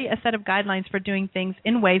 but merely a set of guidelines for doing things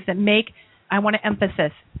in ways that make, I want to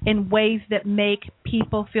emphasize, in ways that make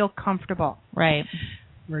people feel comfortable. Right.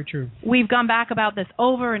 Very true. We've gone back about this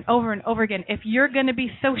over and over and over again. If you're going to be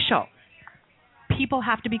social, people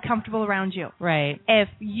have to be comfortable around you. Right. If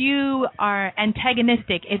you are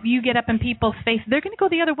antagonistic, if you get up in people's face, they're going to go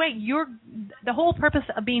the other way. The whole purpose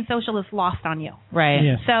of being social is lost on you. Right.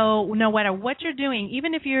 Yes. So no matter what you're doing,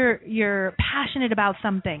 even if you're passionate about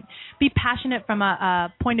something, be passionate from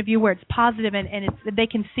a point of view where it's positive and they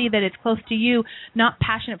can see that it's close to you, not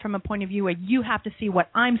passionate from a point of view where you have to see what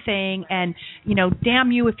I'm saying and,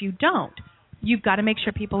 damn you if you don't. You've got to make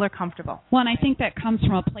sure people are comfortable. Well, and I think that comes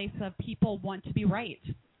from a place of people want to be right.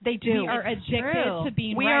 They do. We are addicted to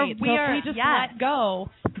being right. If we just let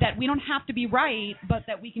go that we don't have to be right, but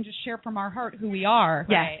that we can just share from our heart who we are,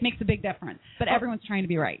 makes a big difference. But everyone's trying to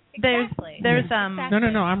be right. Exactly. There's No,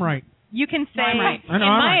 I'm right. You can say, I'm right. In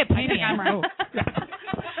my opinion, I think I'm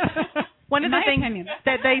right. One of the things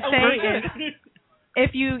that they say is,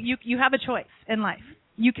 if you have a choice in life,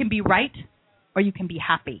 you can be right or you can be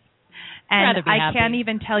happy. And I can't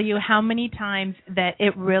even tell you how many times that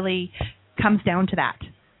it really comes down to that.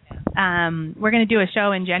 We're going to do a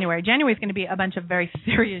show in January. January is going to be a bunch of very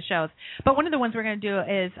serious shows. But one of the ones we're going to do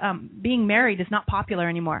is being married is not popular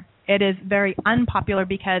anymore. It is very unpopular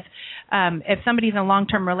because if somebody's in a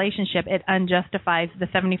long-term relationship, it unjustifies the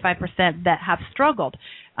 75% that have struggled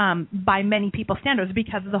by many people's standards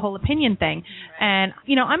because of the whole opinion thing. And,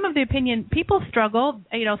 I'm of the opinion people struggle.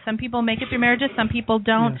 Some people make it through marriages. Some people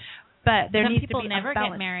don't. Yeah. But there needs to be never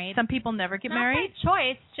get married. Some people never get married. Not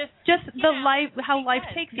by choice, just the life, how life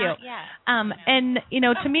takes you. And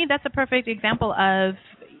to me, that's a perfect example of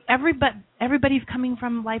everybody's coming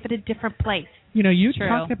from life at a different place. You know, you True.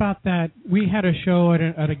 talked about that. We had a show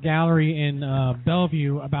at a gallery in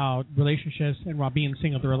Bellevue about relationships and while being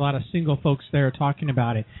single. There were a lot of single folks there talking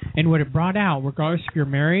about it. And what it brought out, regardless if you're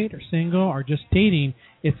married or single or just dating,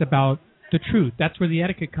 it's about the truth. That's where the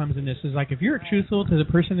etiquette comes in. This is like if you're truthful to the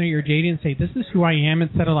person that you're dating and say, this is who I am,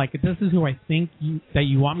 instead of like, this is who I think that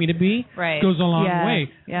you want me to be, Right. goes a long way.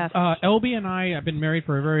 Yes. LB and I have been married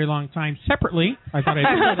for a very long time, separately. I thought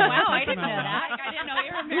Wow, I didn't know that. I didn't know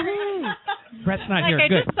you were married. Brett's not here. I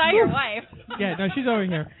Good. just saw your wife. Yeah, no, she's over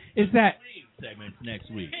here. Is that Segments next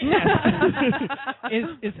week.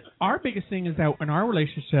 is our biggest thing is that in our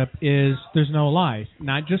relationship is there's no lies.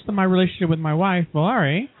 Not just in my relationship with my wife,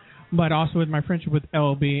 Valari, but also with my friendship with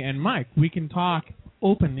LB and Mike. We can talk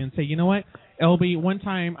open and say, you know what, LB, one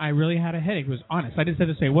time I really had a headache. It was honest. I didn't have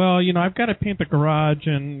to say, well, you know, I've got to paint the garage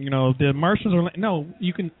and, you know, the Martians are... No,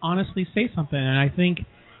 you can honestly say something. And I think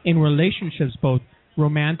in relationships, both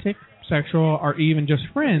romantic, sexual, or even just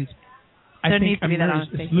friends, There I think needs to be that marriage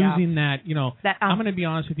honesty, is losing that, you know, That, I'm going to be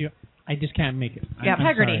honest with you, I just can't make it. Yeah, I'm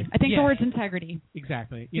Integrity. sorry. I think Yeah, the word's integrity.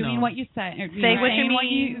 exactly. Doing what you say. Or, Say what you saying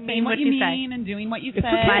mean, saying what what you you say. mean, and doing what you It's say.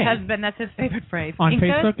 okay. my husband, that's his favorite phrase. On It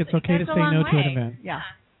Facebook, goes- it's okay it to goes say a long no to an way. event. Yeah.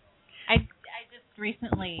 I just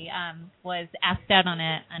recently was asked out on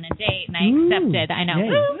a date, and I Ooh, accepted. I know.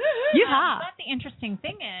 yay. Yeah. But the interesting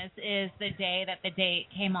thing is the day that the date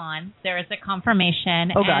came on, there was a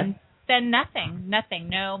confirmation. Oh, God. And then nothing,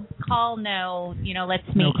 no call, no, you know, let's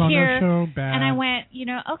meet No call, here. no show, bad. And I went, you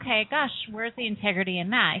know, okay, gosh, where's the integrity in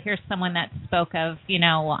that? Here's someone that spoke of, you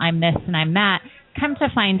know, well, I'm this and I'm that. Come to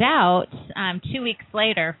find out, 2 weeks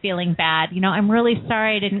later, feeling bad, you know, I'm really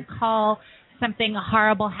sorry I didn't call. Something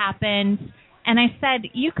horrible happened. And I said,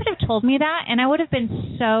 you could have told me that, and I would have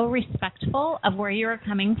been so respectful of where you were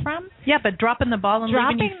coming from. Yeah, but dropping the ball and leaving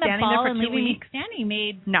you Dropping the standing ball there and for 2 leaving me weeks. standing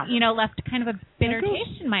made, No. you know, left kind of a bitter That goes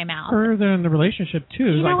taste in my mouth. further in the relationship too.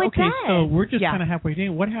 You know, Like, it okay, does. so we're just Yeah. kind of halfway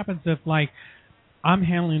dating. What happens if like I'm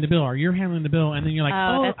handling the bill or you're handling the bill, and then you're like,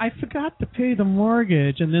 Oh, oh, I forgot to pay the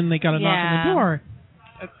mortgage, and then they got to knock on Yeah. the door.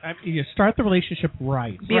 You start the relationship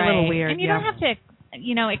right. Be a little Right. weird, And you yeah. don't have to,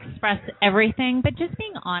 you know, express everything, but just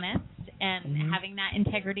being honest and Mhm. having that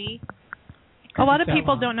integrity. A lot of That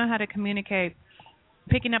people long. don't know how to communicate.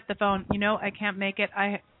 Picking up the phone, you know, I can't make it.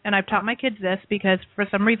 And I've taught my kids this because for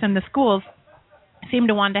some reason the schools seem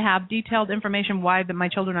to want to have detailed information why my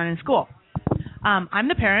children aren't in school. I'm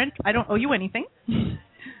the parent. I don't owe you anything.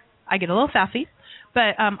 I get a little sassy,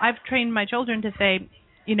 but I've trained my children to say,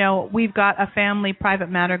 you know, we've got a family private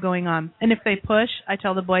matter going on, and if they push, I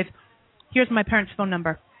tell the boys, here's my parents' phone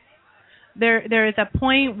number. There is a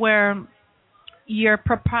point where your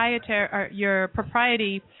propriety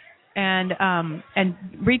and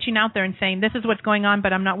reaching out there and saying this is what's going on,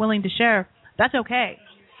 but I'm not willing to share. That's okay.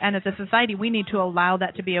 And as a society, we need to allow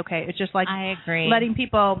that to be okay. It's just like I agree. letting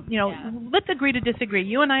people, you know, let's agree to disagree.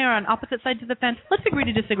 You and I are on opposite sides of the fence. Let's agree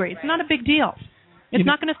to disagree. It's not a big deal. It's You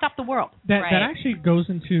know- not going to stop the world. That Right. that actually goes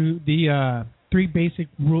into the 3 basic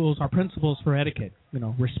rules or principles for etiquette. You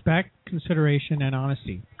know, respect, consideration, and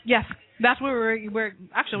honesty. Yes, that's where we're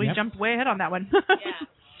actually Yep. we jumped way ahead on that one.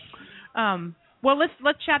 Yeah. Well,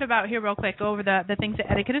 let's chat about here real quick. Go over the things that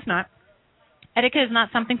etiquette is not. Etiquette is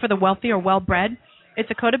not something for the wealthy or well-bred. It's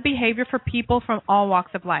a code of behavior for people from all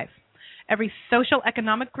walks of life, every social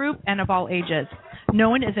economic group, and of all ages. No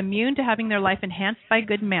one is immune to having their life enhanced by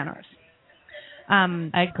good manners.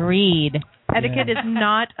 Agreed. Etiquette is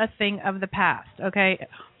not a thing of the past. Okay,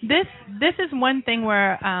 this is one thing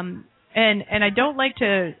where and I don't like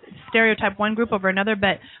to stereotype one group over another,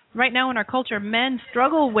 but right now in our culture, men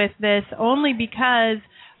struggle with this only because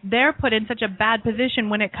they're put in such a bad position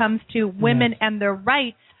when it comes to women Yes. and their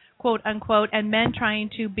rights, quote unquote, and men trying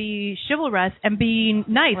to be chivalrous and being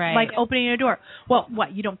nice, Right. like opening a door. Well,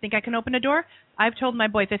 what, you don't think I can open a door? I've told my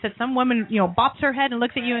boys, I said, some woman, you know, bops her head and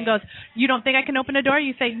looks at you and goes, you don't think I can open a door?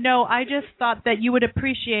 You say, no, I just thought that you would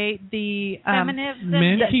appreciate the Feminism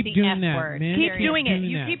Men is keep the doing F that. word. Men keep keep doing it. doing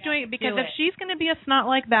You that. keep doing it because Do if it. she's going to be a snot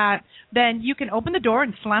like that, then you can open the door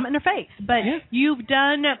and slam it in her face. But Yeah. you've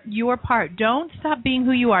done your part. Don't stop being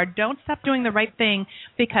who you are. Don't stop doing the right thing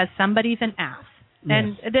because somebody's an ass.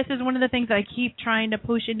 And this is one of the things that I keep trying to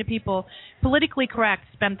push into people. Politically correct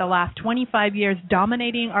spent the last 25 years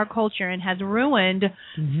dominating our culture and has ruined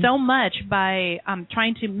so much by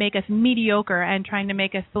trying to make us mediocre and trying to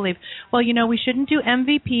make us believe, well, you know, we shouldn't do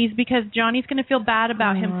MVPs because Johnny's going to feel bad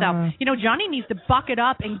about himself. You know, Johnny needs to buck it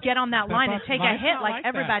up and get on that line and take a Life's hit not like like that.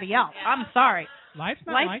 everybody else. I'm sorry. Life's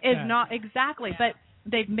not Life like is that. not exactly, but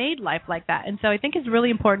they've made life like that. And so I think it's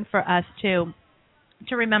really important for us to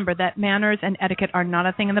remember that manners and etiquette are not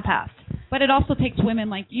a thing in the past. But it also takes women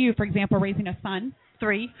like you, for example, raising a son.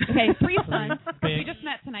 3 sons. We just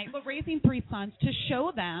met tonight, but raising 3 sons to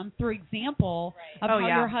show them through example of how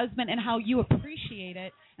your husband and how you appreciate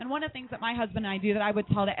it. And one of the things that my husband and I do that I would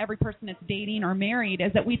tell to every person that's dating or married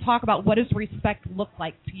is that we talk about what does respect look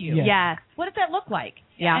like to you. Yes. What does that look like?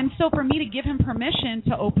 Yeah. And so for me to give him permission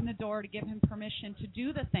to open the door, to give him permission to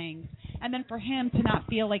do the things, and then for him to not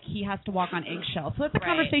feel like he has to walk on eggshells. So it's a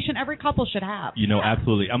conversation every couple should have. You know,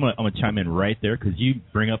 absolutely. I'm gonna chime in right there because you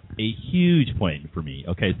bring up a huge point for me.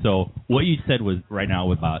 Okay, so what you said was right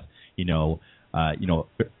now about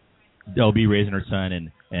they'll be raising her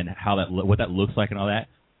son and how that what that looks like and all that.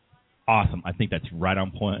 Awesome. I think that's right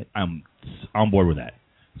on point. I'm on board with that.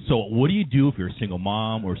 So what do you do if you're a single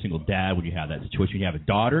mom or a single dad when you have that situation? You have a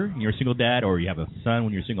daughter and you're a single dad, or you have a son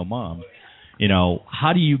when you're a single mom. You know,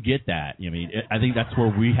 how do you get that? I mean, I think that's where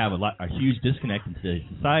we have a huge disconnect in today's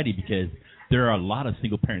society because there are a lot of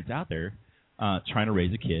single parents out there trying to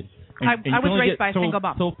raise a kid. And I was raised by a single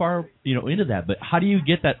mom. So far, into that, but how do you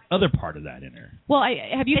get that other part of that in there? Well,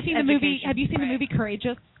 have you seen the movie? Have you seen the movie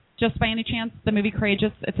Courageous? Just by any chance, the movie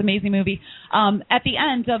Courageous? It's an amazing movie. At the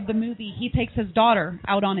end of the movie, he takes his daughter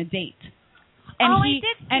out on a date. And I did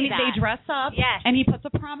see that. They dress up, and he puts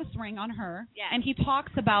a promise ring on her, and he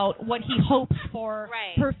talks about what he hopes for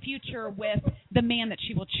her future with the man that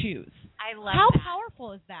she will choose. I love How that.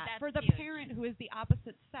 powerful is that for the huge. parent who is the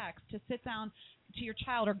opposite sex to sit down to your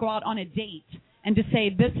child or go out on a date and to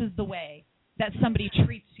say, this is the way that somebody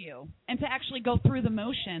treats you, and to actually go through the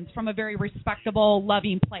motions from a very respectable,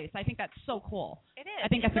 loving place. I think that's so cool. It is. I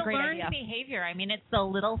think that's it's a great learned idea. behavior. I mean, it's the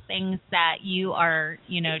little things that you are,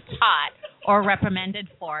 taught or reprimanded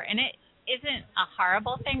for. And it isn't a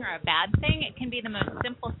horrible thing or a bad thing. It can be the most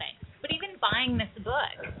simple thing. But even buying this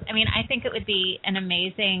book, I mean, I think it would be an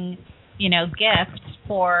amazing, gift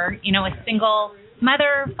for, a single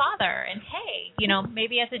mother or father. And, hey,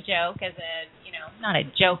 maybe as a joke, not a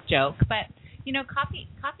joke, but,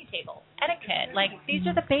 coffee table, etiquette. Like, these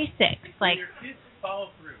are the basics. Like, your kids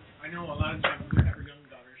follow through. I know a lot of times we have a young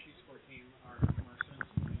daughter. She's 14. Our son's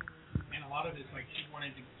 20. And a lot of it's like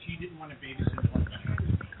she didn't want to babysit one child.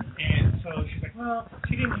 And so she's like, well,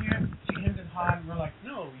 she hemmed and hawed. And we're like,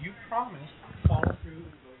 no, you promised, follow through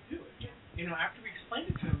and go do it. After we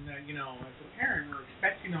explained it to them that, as a parent, we're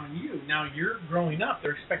expecting on you. Now you're growing up.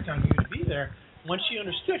 They're expecting on you to be there. Once she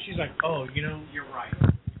understood, she's like, oh, you're right.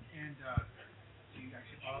 And she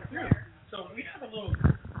actually followed through. So we have a little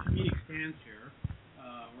comedic stance here.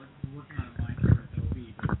 We're working on a line here at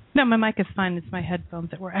Delille. No, my mic is fine. It's my headphones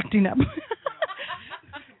that were acting up.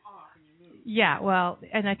 Yeah, well,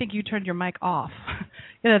 and I think you turned your mic off.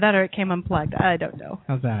 Either that or it came unplugged. I don't know.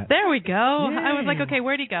 How's that? There we go. Yay. I was like, okay,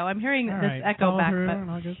 where'd he go? I'm hearing All this right. echo back.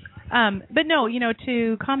 But no,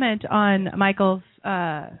 to comment on Michael's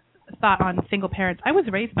thought on single parents, I was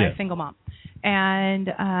raised by a single mom. And,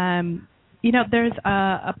 there's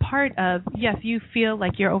a part of, yes, you feel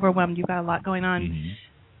like you're overwhelmed. You've got a lot going on. Mm-hmm.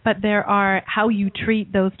 But there are how you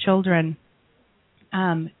treat those children.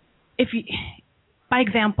 By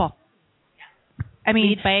example. I mean,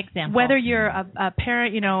 lead by example. Whether you're a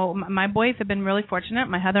parent, my boys have been really fortunate.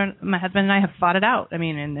 My husband and I have fought it out. I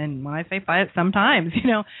mean, and when I say fight, sometimes,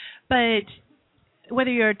 but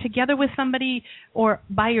whether you're together with somebody or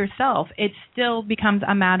by yourself, it still becomes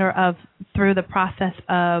a matter of through the process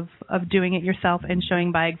of doing it yourself and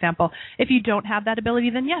showing by example. If you don't have that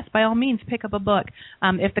ability, then yes, by all means, pick up a book.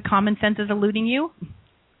 If the common sense is eluding you,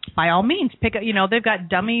 by all means, pick up. They've got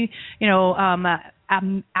dummy,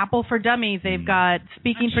 Apple for Dummies. They've got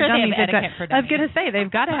Speaking for Dummies. I was going to say they've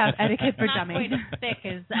got to have Etiquette for Dummies. Not quite as thick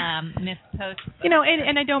as Miss Post.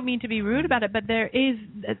 And I don't mean to be rude about it, but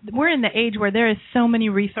we're in the age where there is so many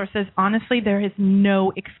resources. Honestly, there is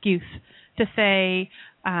no excuse to say,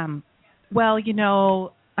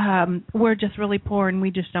 we're just really poor and we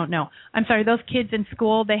just don't know. I'm sorry, those kids in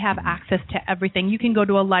school, they have access to everything. You can go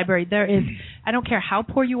to a library. There is, I don't care how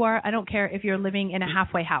poor you are. I don't care if you're living in a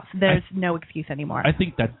halfway house. There's no excuse anymore. I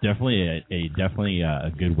think that's definitely a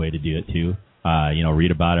good way to do it too.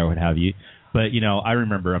 Read about it or what have you. But I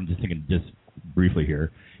remember, I'm just thinking just briefly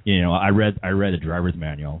here. I read a driver's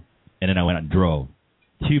manual and then I went out and drove.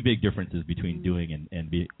 Two big differences between doing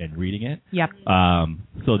and reading it. Yep.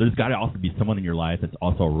 So there's got to also be someone in your life that's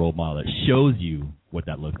also a role model that shows you what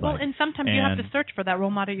that looks like. Well, and sometimes you have to search for that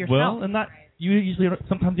role model yourself. Well, and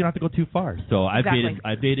sometimes you don't have to go too far. So I've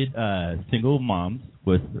dated single moms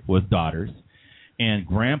with daughters, and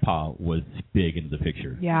Grandpa was big into the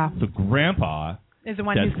picture. Yeah. So Grandpa is the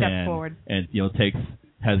one who steps forward and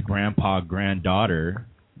has Grandpa granddaughter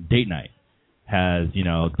date night. Has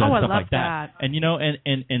done stuff like that. And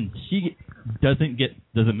and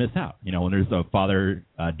doesn't miss out. You know, when there's a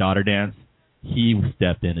father-daughter dance, he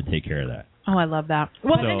stepped in to take care of that. Oh, I love that.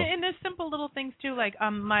 Well, So- and there's simple little things too, like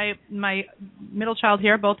my middle child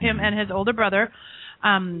here, both him and his older brother,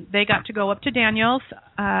 they got to go up to Daniel's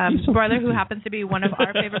brother, who happens to be one of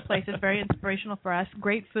our favorite places, very inspirational for us.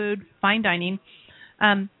 Great food, fine dining.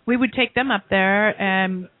 We would take them up there,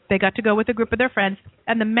 and they got to go with a group of their friends.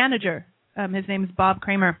 And the manager, his name is Bob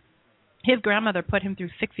Kramer. His grandmother put him through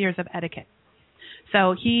 6 years of etiquette.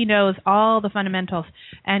 So he knows all the fundamentals.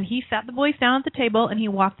 And he sat the boys down at the table, and he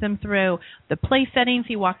walked them through the place settings.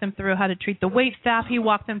 He walked them through how to treat the wait staff. He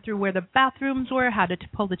walked them through where the bathrooms were, how to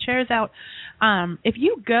pull the chairs out. If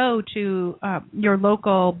you go to your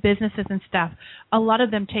local businesses and stuff, a lot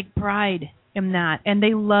of them take pride in that, and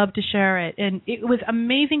they love to share it. And it was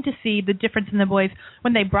amazing to see the difference in the boys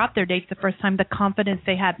when they brought their dates the first time, the confidence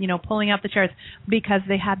they had, pulling out the chairs, because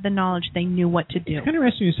they had the knowledge, they knew what to do. It's kind of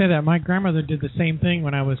interesting you say that. My grandmother did the same thing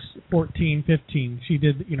when I was 14, 15. She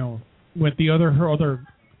did, with her other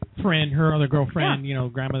friend, her other girlfriend,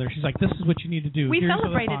 grandmother. She's like, this is what you need to do. We Here's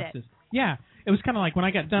celebrated the boxes. Yeah. It was kind of like when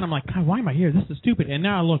I got done, I'm like, God, why am I here? This is stupid. And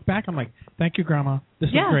now I look back, I'm like, thank you, Grandma.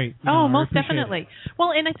 This is great. Most definitely.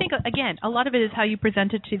 Well, and I think, again, a lot of it is how you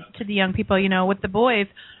present it to the young people. With the boys,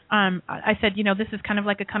 I said, this is kind of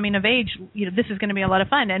like a coming of age. This is going to be a lot of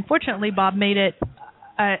fun. And fortunately, Bob made it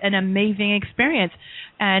an amazing experience.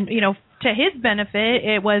 And, to his benefit,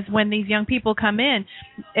 it was when these young people come in,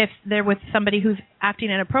 if they're with somebody who's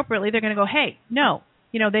acting inappropriately, they're going to go, hey, no.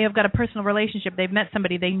 They have got a personal relationship. They've met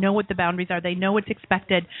somebody. They know what the boundaries are. They know what's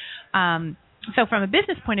expected. So from a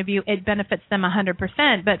business point of view, it benefits them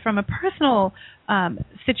 100%. But from a personal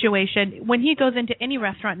situation, when he goes into any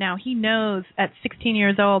restaurant now, he knows at 16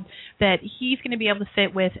 years old that he's going to be able to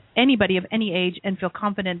sit with anybody of any age and feel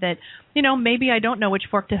confident that, maybe I don't know which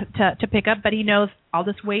fork to pick up, but he knows I'll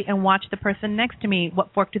just wait and watch the person next to me.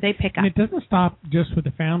 What fork do they pick up? And it doesn't stop just with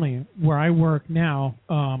the family. Where I work now,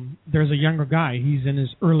 there's a younger guy. He's in his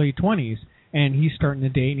early 20s. And he's starting the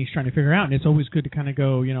date, and he's trying to figure out. And it's always good to kind of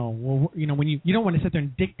go, when you don't want to sit there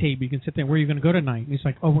and dictate, but you can sit there. Where are you going to go tonight? And he's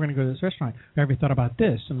like, oh, we're going to go to this restaurant. Have you thought about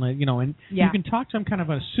this? And you can talk to him kind of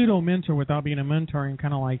a pseudo mentor without being a mentor, and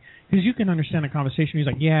kind of like, because you can understand the conversation. He's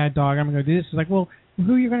like, yeah, dog, I'm going to go do this. It's like, well,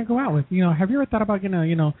 who are you going to go out with? Have you ever thought about getting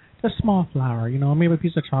a small flower, maybe a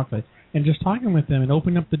piece of chocolate, and just talking with them and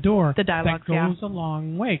opening up the door. The dialogue, that goes a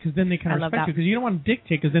long way, because then they kind of respect you, because you don't want to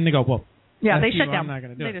dictate, because then they go, well. Yeah, they shut down. I'm not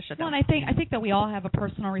going to do it. Just shut down. Well, and I think that we all have a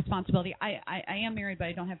personal responsibility. I am married, but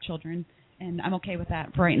I don't have children, and I'm okay with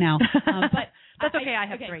that for right now. But that's okay. I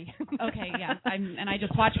have 3. Okay, yeah. And I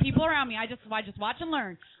just watch people around me. I just watch and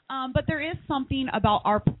learn. But there is something about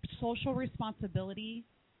our social responsibility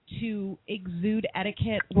to exude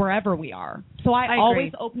etiquette wherever we are. So I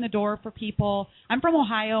always open the door for people. I'm from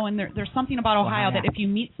Ohio, and there's something about Ohio that if you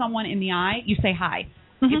meet someone in the eye, you say hi.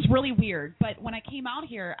 Mm-hmm. It's really weird. But when I came out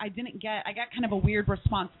here, I got kind of a weird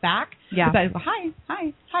response back. Yeah. Because I was like,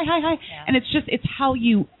 hi. Yeah. And it's how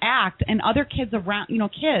you act, and other kids around,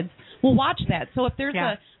 kids will watch that. So if there's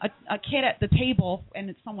a kid at the table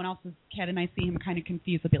and it's someone else's kid and I see him kind of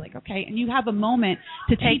confused, I'll be like, okay. And you have a moment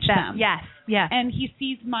to teach them. Yes. And he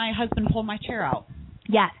sees my husband pull my chair out.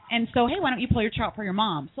 Yes. And so, hey, why don't you pull your chair out for your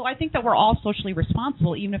mom? So I think that we're all socially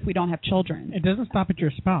responsible, even if we don't have children. It doesn't stop at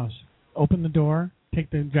your spouse. Open the door. Take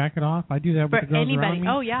the jacket off. I do that with the girls around me.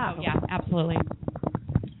 Oh, yeah. Oh, yeah, absolutely.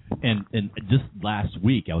 And just last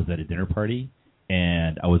week, I was at a dinner party,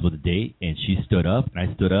 and I was with a date, and she stood up, and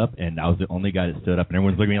I stood up, and I was the only guy that stood up, and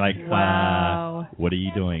everyone's looking at me like, wow. What are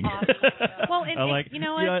you doing? Well, I'm like,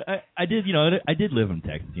 I did live in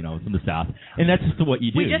Texas, from the South, and that's just what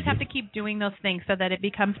you do. We just have to keep doing those things so that it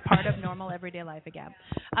becomes part of normal everyday life again.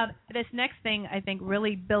 This next thing, I think,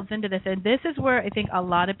 really builds into this, and this is where I think a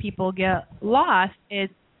lot of people get lost, is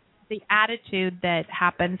the attitude that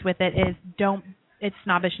happens with it is it's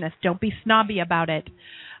snobbishness. Don't be snobby about it.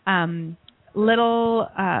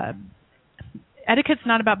 Etiquette's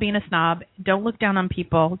not about being a snob. Don't look down on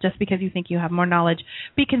people just because you think you have more knowledge.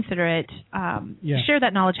 Be considerate. Share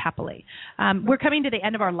that knowledge happily. We're coming to the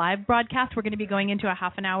end of our live broadcast. We're going to be going into a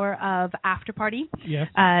half an hour of after party. Yes.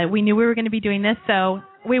 We knew we were going to be doing this, so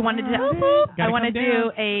we wanted to. I want to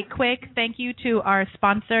do a quick thank you to our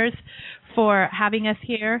sponsors for having us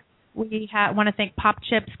here. We want to thank Pop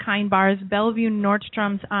Chips, Kind Bars, Bellevue,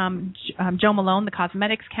 Nordstrom's, Joe Malone, the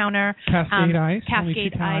cosmetics counter, Cascade Ice,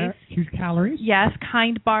 Cascade Ice, 2 calories. Yes,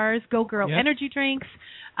 Kind Bars, Go Girl energy drinks,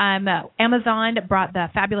 Amazon brought the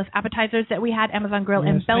fabulous appetizers that we had. Amazon Grill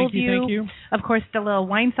in Bellevue. Thank you. Of course, Delille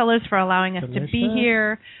Wine Cellars for allowing us to be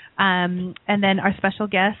here. And then our special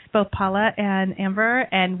guests, both Paula and Amber.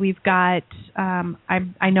 And we've got,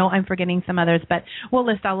 I know I'm forgetting some others, but we'll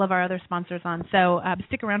list all of our other sponsors on. So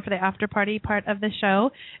stick around for the after party part of the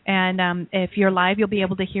show. And if you're live, you'll be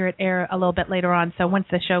able to hear it air a little bit later on. So once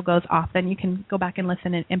the show goes off, then you can go back and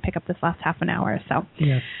listen and pick up this last half an hour or so.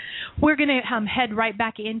 Yes. We're going to head right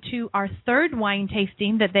back into our third wine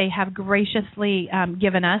tasting that they have graciously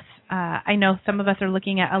given us. I know some of us are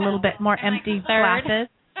looking at a little bit more empty glasses.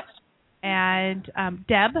 And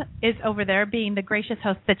Deb is over there being the gracious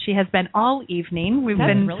host that she has been all evening. We've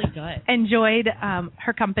been really good. Enjoyed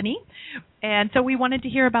her company. And so we wanted to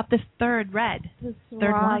hear about this third red. Third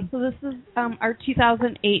wine. So this is our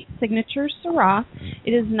 2008 Signature Syrah.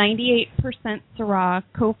 It is 98% Syrah,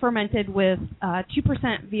 co-fermented with 2%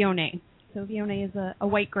 Viognier. So Viognier is a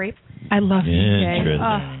white grape. I love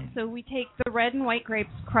Interesting. So we take the red and white grapes,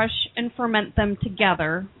 crush and ferment them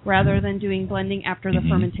together rather than doing blending after the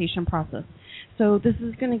fermentation process. So this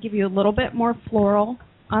is going to give you a little bit more floral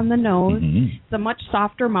on the nose. It's a much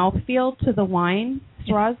softer mouthfeel to the wine.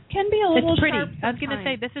 Syrahs can be a little It's pretty. sharp I was going to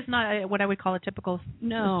say, this is not what I would call a typical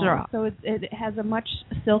Syrah. So it has a much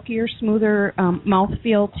silkier, smoother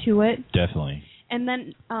mouthfeel to it. Definitely. And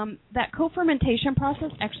then that co-fermentation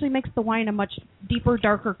process actually makes the wine a much deeper,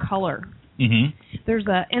 darker color. There's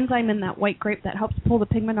an enzyme in that white grape that helps pull the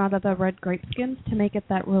pigment out of the red grape skins to make it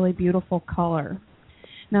that really beautiful color.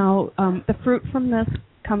 Now, the fruit from this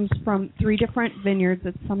comes from 3 different vineyards.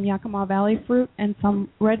 It's some Yakima Valley fruit and some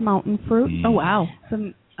Red Mountain fruit. Oh, wow.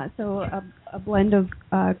 So a blend of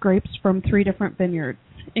grapes from 3 different vineyards,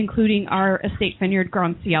 including our estate vineyard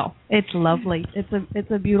Grand Ciel. It's lovely.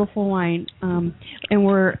 It's a beautiful wine, and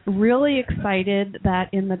we're really excited that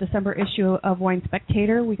in the December issue of Wine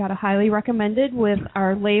Spectator we got a highly recommended with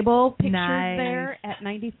our label pictures there at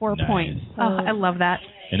 94 points. So I love that.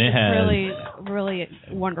 And it has really, really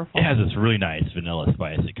wonderful. It has this really nice vanilla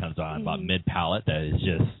spice that comes on about mid palate that is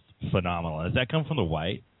just phenomenal. Does that come from the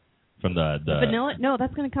white? From the vanilla? No,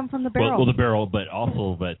 that's going to come from the barrel. Well, the barrel, but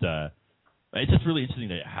also, it's just really interesting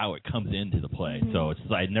how it comes into the play. So it's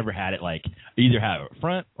I never had it like either have it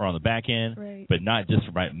front or on the back end, but not just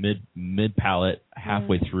right mid palate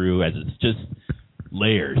halfway through as it's just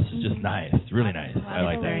layers. It's just nice, really nice. I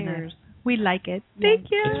like that. Nice. We like it. Thank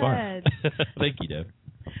you. It's fun. Thank you, Deb.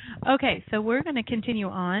 Okay, so we're going to continue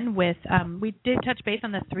on with, we did touch base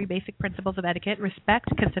on the 3 basic principles of etiquette: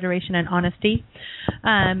 respect, consideration, and honesty.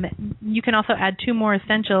 You can also add 2 more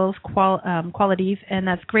essentials, qualities, and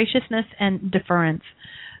that's graciousness and deference.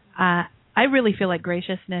 I really feel like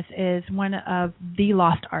graciousness is one of the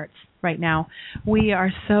lost arts right now. We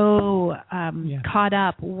are so caught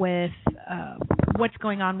up with what's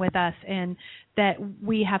going on with us, and that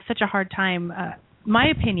we have such a hard time.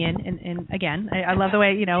 My opinion, and again, I love the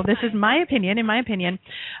way, this is my opinion. In my opinion,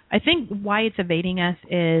 I think why it's evading us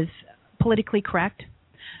is politically correct,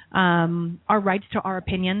 our rights to our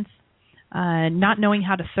opinions, not knowing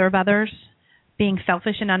how to serve others, being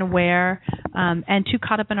selfish and unaware, and too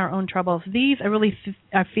caught up in our own troubles. These, I really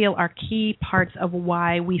feel, are key parts of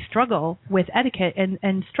why we struggle with etiquette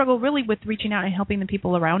and struggle really with reaching out and helping the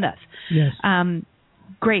people around us. Yes.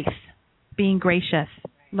 Grace, being gracious,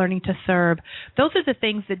 learning to serve. Those are the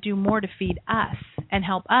things that do more to feed us and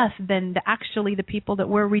help us than actually the people that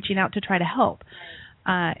we're reaching out to try to help.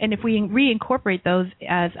 And if we reincorporate those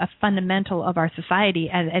as a fundamental of our society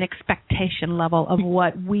and an expectation level of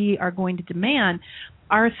what we are going to demand,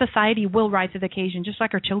 our society will rise to the occasion just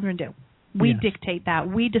like our children do. We dictate that.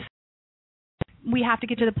 We have to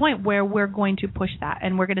get to the point where we're going to push that,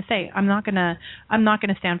 and we're going to say, I'm not going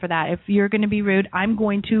to stand for that. If you're going to be rude, I'm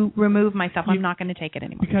going to remove myself. I'm not going to take it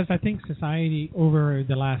anymore. Because I think society over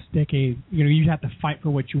the last decade, you have to fight for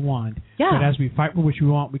what you want. Yeah. But as we fight for what you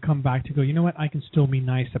want, we come back to go, you know what, I can still be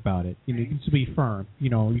nice about it. You can still be firm. You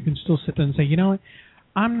can still sit there and say, you know what,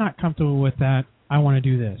 I'm not comfortable with that. I want to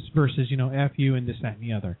do this versus, F you and this, that, and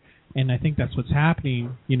the other. And I think that's what's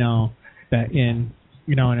happening, that in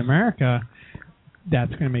America,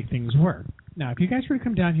 that's going to make things work. Now, if you guys were to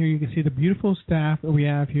come down here, you can see the beautiful staff that we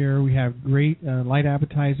have here. We have great light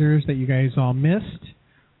appetizers that you guys all missed,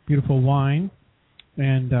 beautiful wine,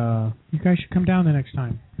 and you guys should come down the next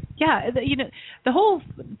time. Yeah, the whole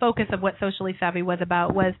focus of what Socially Savvy was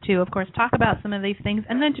about was to, of course, talk about some of these things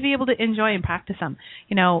and then to be able to enjoy and practice them.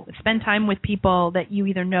 Spend time with people that you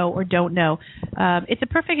either know or don't know. It's a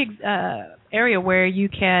perfect area where you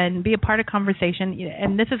can be a part of conversation,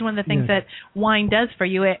 and this is one of the things that wine does for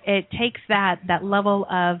you. It takes that level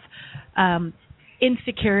of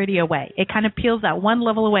insecurity away. It kind of peels that one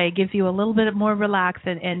level away. It gives you a little bit more relax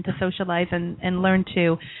and to socialize and learn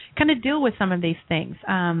to kind of deal with some of these things.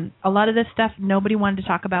 A lot of this stuff nobody wanted to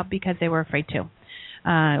talk about because they were afraid to.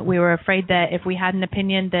 We were afraid that if we had an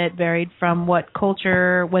opinion that varied from what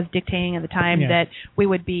culture was dictating at the time, that we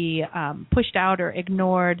would be pushed out or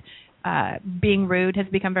ignored. Being rude has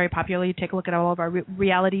become very popular. You take a look at all of our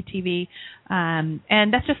reality TV,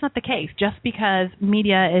 and that's just not the case. Just because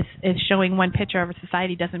media is showing one picture of a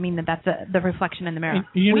society doesn't mean that that's the reflection in the mirror.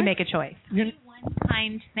 We make a choice. One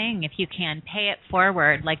kind thing, if you can, pay it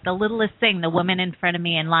forward. Like the littlest thing, the woman in front of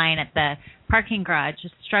me in line at the parking garage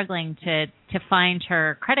is struggling to find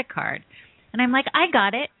her credit card. And I'm like, I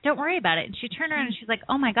got it. Don't worry about it. And she turned around and she's like,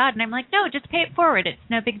 oh, my God. And I'm like, no, just pay it forward. It's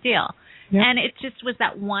no big deal. Yep. And it just was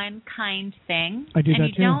that one kind thing. I do and that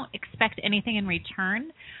you too. don't expect anything in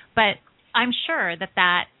return. But I'm sure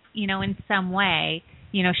that, in some way,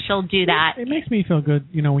 she'll do that. It makes me feel good,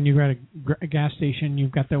 when you're at a gas station,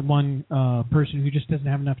 you've got that one person who just doesn't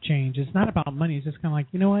have enough change. It's not about money. It's just kind of like,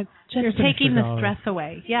 you know what? Just taking the stress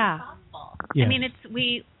away. Yeah. Yes. I mean,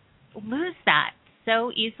 we lose that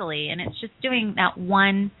so easily, and it's just doing that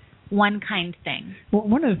one kind thing. Well,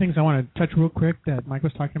 one of the things I want to touch real quick that Mike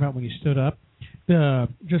was talking about when you stood up,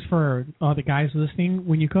 just for all the guys listening,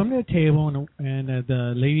 when you come to a table and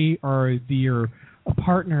the lady or your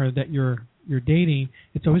partner that you're dating,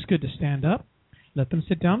 it's always good to stand up, let them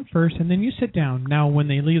sit down first, and then you sit down. Now, when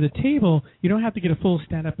they leave the table, you don't have to get a full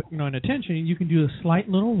stand up, and attention. You can do a slight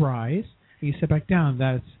little rise, and you sit back down.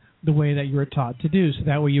 That's the way that you were taught to do. So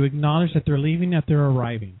that way you acknowledge that they're leaving, that they're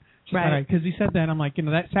arriving. Right. Because he said that, I'm like,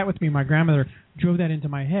 that sat with me. My grandmother drove that into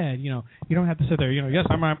my head. You don't have to sit there. Yes,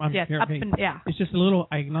 I'm yes, here. Up Okay. and, yeah. It's just a little.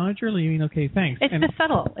 I acknowledge you're leaving. Okay, thanks. It's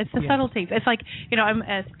the subtleties. It's like I'm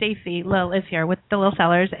Stacy Lil is here with Delille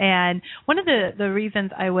Cellars, and one of the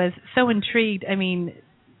reasons I was so intrigued. I mean,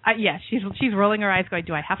 she's rolling her eyes, going,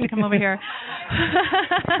 "Do I have to come over here?"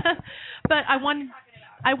 But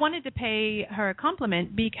I wanted to pay her a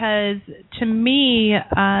compliment because to me,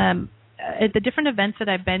 at the different events that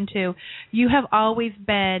I've been to, you have always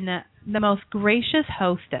been the most gracious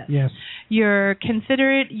hostess. Yes. You're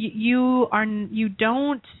considerate. You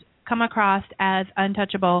don't come across as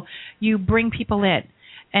untouchable. You bring people in.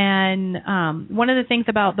 And one of the things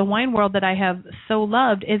about the wine world that I have so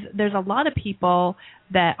loved is there's a lot of people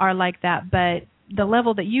that are like that, but the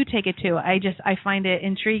level that you take it to, I find it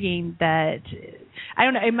intriguing that, I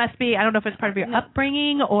don't know, it must be, I don't know if it's part of your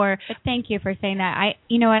upbringing or. But thank you for saying that.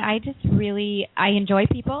 I just really, I enjoy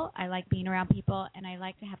people. I like being around people, and I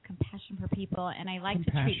like to have compassion for people, and I like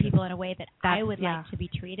to treat people in a way that I would like to be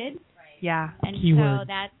treated. Yeah. And so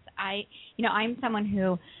that's, I'm someone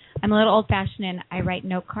who, I'm a little old-fashioned, and I write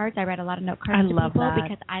note cards. I write a lot of note cards to people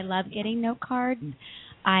because I love getting note cards.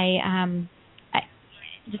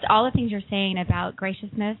 Just all the things you're saying about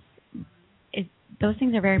graciousness, those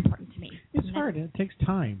things are very important to me. It's hard. It takes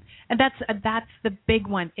time. And that's the big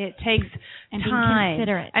one. It takes and time. Being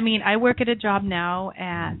considerate. I mean, I work at a job now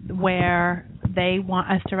where they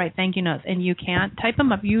want us to write thank you notes, and you can't type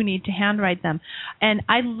them up. You need to handwrite them. And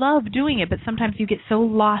I love doing it, but sometimes you get so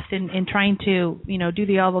lost in trying to,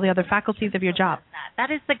 do all the other faculties of your job.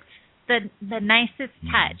 That is the nicest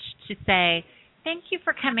touch to say, thank you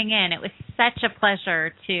for coming in. It was such a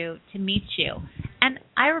pleasure to meet you. And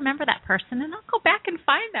I remember that person, and I'll go back and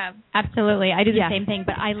find them. Absolutely. I do the same thing,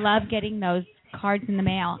 but I love getting those cards in the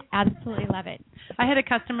mail. Absolutely love it. I had a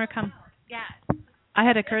customer come. Yeah. I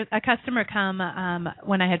had a customer come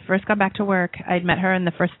when I had first gone back to work. I'd met her in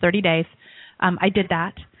the first 30 days. I did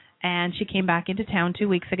that. And she came back into town 2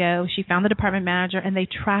 weeks ago. She found the department manager, and they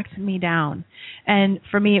tracked me down. And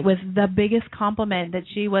for me, it was the biggest compliment that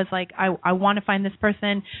she was like, I want to find this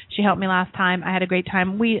person. She helped me last time. I had a great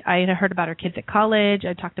time. I had heard about her kids at college.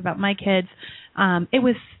 I talked about my kids. It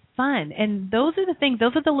was fun. And those are the things,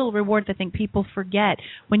 those are the little rewards I think people forget.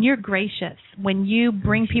 When you're gracious, when you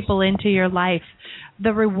bring people into your life,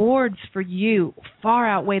 the rewards for you far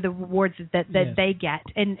outweigh the rewards that they get.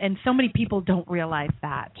 And so many people don't realize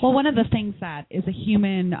that. Well, one of the things that is a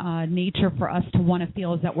human nature for us to want to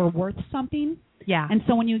feel is that we're worth something. Yeah. And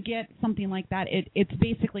so when you get something like that, it's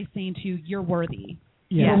basically saying to you, you're worthy.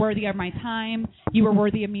 Yes. You were worthy of my time. You were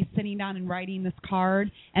worthy of me sitting down and writing this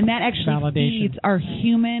card. And that actually feeds our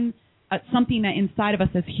human, something that inside of us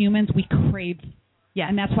as humans we crave. Yeah.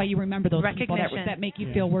 And that's why you remember those people that make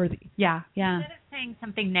you feel worthy. Yeah. Yeah. Instead of saying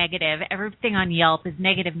something negative, everything on Yelp is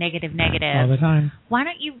negative, negative, negative. All the time. Why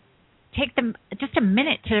don't you take them just a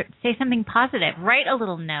minute to say something positive. Write a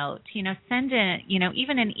little note. Send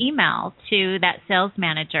even an email to that sales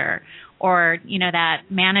manager or that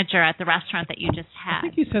manager at the restaurant that you just had. I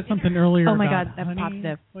think you said something earlier. Oh my about God, that's honey.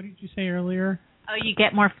 positive. What did you say earlier? Oh, you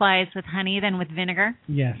get more flies with honey than with vinegar?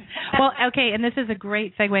 Yes. Well, okay, and this is a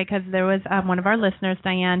great segue because there was one of our listeners,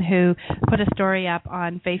 Diane, who put a story up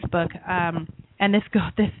on Facebook, and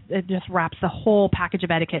it just wraps the whole package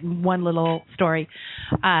of etiquette in one little story.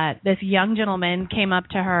 This young gentleman came up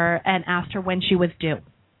to her and asked her when she was due.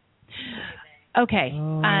 Okay,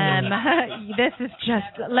 this is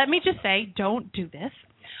just, let me just say, don't do this.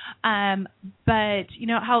 But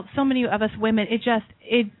how so many of us women, it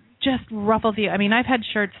just ruffles you. I mean, I've had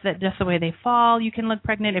shirts that just the way they fall, you can look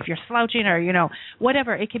pregnant if you're slouching or,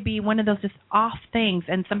 whatever. It could be one of those just off things,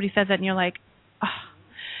 and somebody says it, and you're like, oh.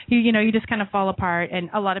 You just kind of fall apart, and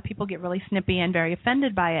a lot of people get really snippy and very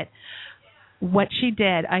offended by it. What she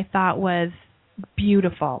did, I thought, was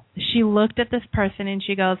beautiful. She looked at this person, and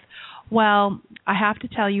she goes, well, I have to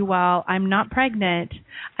tell you, while I'm not pregnant,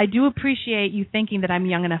 I do appreciate you thinking that I'm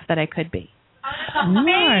young enough that I could be.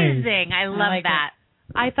 Amazing. I love that.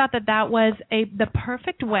 I thought that was the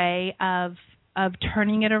perfect way of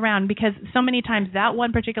turning it around, because so many times that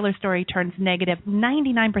one particular story turns negative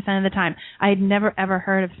 99% of the time. I had never ever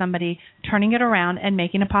heard of somebody turning it around and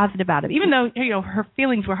making a positive out of it, even though her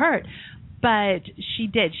feelings were hurt. But she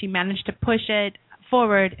did. She managed to push it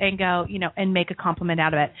forward and go, and make a compliment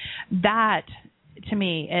out of it. That, to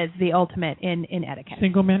me, is the ultimate in etiquette.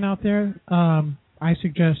 Single men out there, I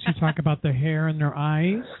suggest you talk about their hair and their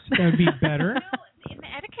eyes. That would be better. In the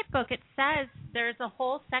etiquette book, it says there's a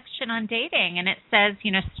whole section on dating, and it says,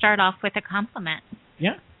 start off with a compliment.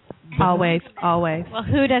 Yeah. Always. Well,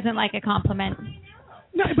 who doesn't like a compliment?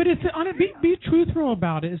 No, but it's be truthful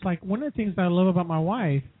about it. It's like one of the things that I love about my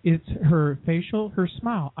wife. It's her her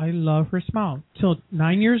smile. I love her smile. Till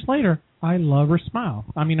 9 years later, I love her smile.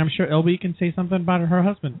 I mean, I'm sure LB can say something about her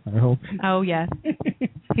husband, I hope. Oh, yes.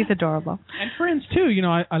 He's adorable. And friends, too.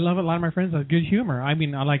 I love a lot of my friends have good humor. I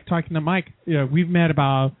mean, I like talking to Mike. We've met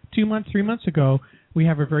about 3 months ago. We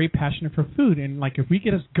have a very passionate for food. And, like, if we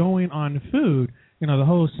get us going on food, the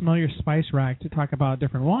whole smell your spice rack to talk about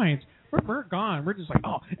different wines, we're gone. We're just like,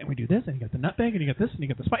 oh, and we do this, and you got the nutmeg, and you got this, and you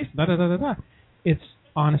got the spice, da-da-da-da-da. It's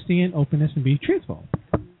honesty and openness and be truthful.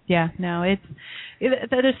 Yeah, no,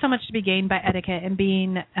 there's so much to be gained by etiquette and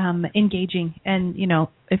being engaging. And,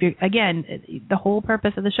 if you're, again, the whole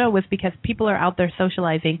purpose of the show was because people are out there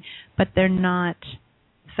socializing, but they're not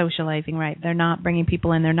socializing right. They're not bringing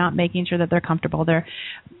people in. They're not making sure that they're comfortable.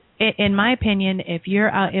 In my opinion, if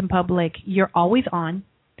you're out in public, you're always on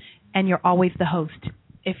and you're always the host.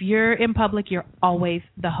 If you're in public, you're always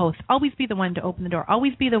the host. Always be the one to open the door.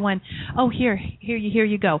 Always be the one, oh, here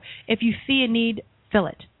you go. If you see a need, fill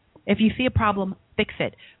it. If you see a problem, fix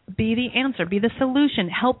it. Be the answer. Be the solution.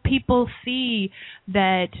 Help people see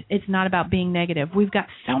that it's not about being negative. We've got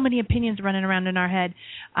so many opinions running around in our head.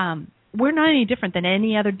 We're not any different than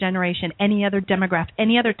any other generation, any other demographic,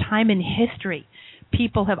 any other time in history.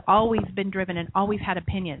 People have always been driven and always had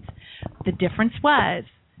opinions. The difference was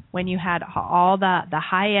when you had all the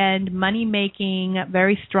high-end, money-making,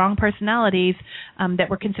 very strong personalities that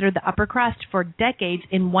were considered the upper crust for decades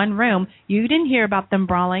in one room. You didn't hear about them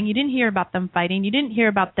brawling. You didn't hear about them fighting. You didn't hear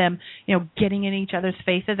about them, getting in each other's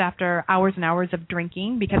faces after hours and hours of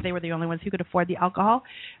drinking because they were the only ones who could afford the alcohol.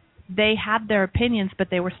 They had their opinions, but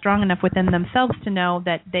they were strong enough within themselves to know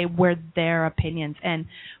that they were their opinions. And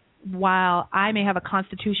while I may have a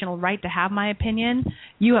constitutional right to have my opinion,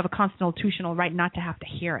 you have a constitutional right not to have to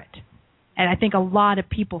hear it. And I think a lot of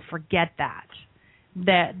people forget that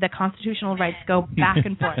the constitutional rights go back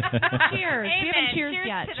and forth. Cheers. Amen. We haven't cheers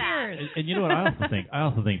yet. Cheers. And you know what I also think? I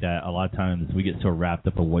also think that a lot of times we get so wrapped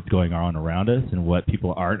up in what's going on around us and what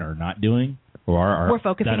people are or not doing, or we're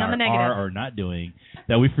focusing on the negative, are or not doing,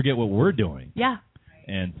 that we forget what we're doing. Yeah.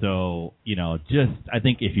 And so, I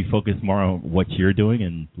think if you focus more on what you're doing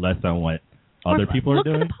and less on what other people are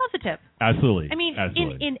doing. Look for the positive. Absolutely. I mean,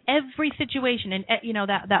 absolutely. In every situation, and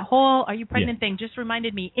that whole "are you pregnant" thing just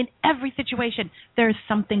reminded me. In every situation, there is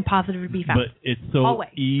something positive to be found. But it's so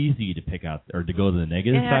easy to pick out or to go to the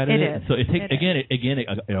negative side of it. It is. So it takes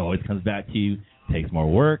it always comes back to you. Takes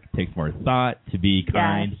more work, takes more thought to be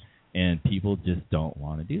kind, and people just don't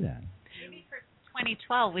want to do that.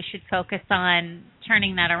 2012, we should focus on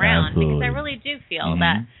turning that around. Absolutely. Because I really do feel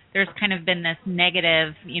that there's kind of been this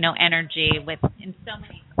negative, energy in so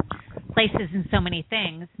many places and so many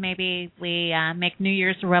things. Maybe we make New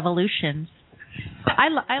Year's revolutions.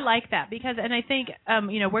 I like that because, and I think,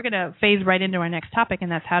 we're going to phase right into our next topic,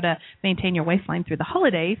 and that's how to maintain your waistline through the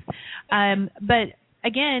holidays. But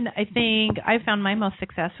again, I think I found my most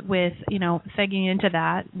success with, segging into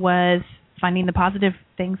that was finding the positive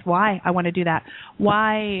things. Why I want to do that.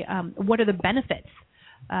 Why? What are the benefits?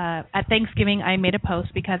 At Thanksgiving, I made a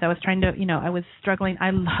post because I was trying to, I was struggling.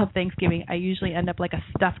 I love Thanksgiving. I usually end up like a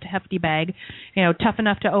stuffed hefty bag, tough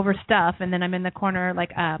enough to overstuff, and then I'm in the corner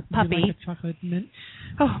like a puppy. You like a chocolate mint?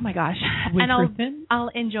 Oh my gosh! Wafer And thin? I'll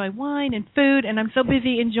enjoy wine and food, and I'm so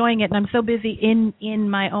busy enjoying it, and I'm so busy in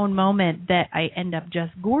my own moment that I end up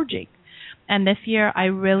just gorging. And this year, I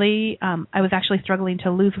really, I was actually struggling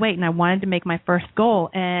to lose weight, and I wanted to make my first goal,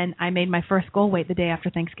 and I made my first goal weight the day after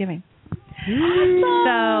Thanksgiving.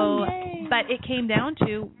 So, but it came down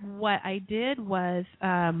to what I did was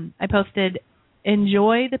I posted,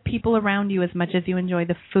 enjoy the people around you as much as you enjoy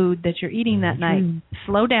the food that you're eating that night.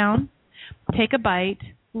 Slow down, take a bite,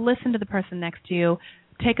 listen to the person next to you,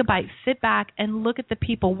 take a bite, sit back and look at the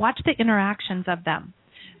people. Watch the interactions of them.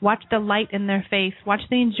 Watch the light in their face. Watch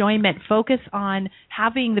the enjoyment. Focus on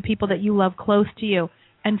having the people that you love close to you.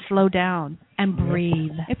 And slow down and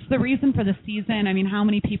breathe. It's the reason for the season. I mean, how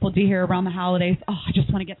many people do you hear around the holidays? Oh, I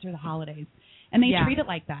just want to get through the holidays. And they treat it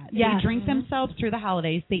like that. They drink themselves through the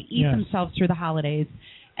holidays. They eat themselves through the holidays.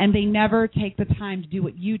 And they never take the time to do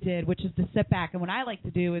what you did, which is to sit back. And what I like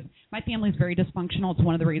to do is, my family's very dysfunctional. It's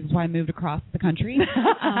one of the reasons why I moved across the country.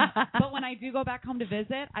 But when I do go back home to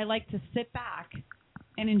visit, I like to sit back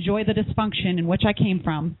and enjoy the dysfunction in which I came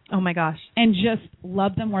from. Oh, my gosh. And just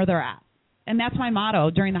love them where they're at. And that's my motto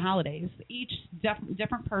during the holidays. Each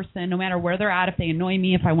different person, no matter where they're at, if they annoy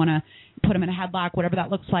me, if I want to put them in a headlock, whatever that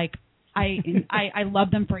looks like, I love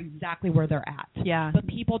them for exactly where they're at. Yeah. But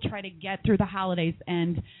people try to get through the holidays,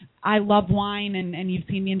 and I love wine, and you've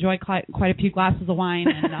seen me enjoy quite a few glasses of wine,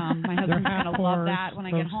 and my husband's going to love that when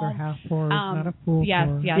I get home. They're half pours, not a full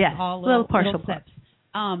pour. Yes, all little partial sips.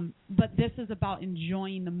 But this is about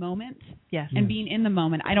enjoying the moment yes. and being in the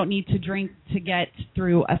moment. I don't need to drink to get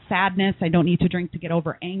through a sadness. I don't need to drink to get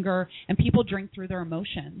over anger. And people drink through their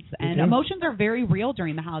emotions. And emotions are very real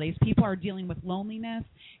during the holidays. People are dealing with loneliness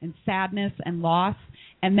and sadness and loss.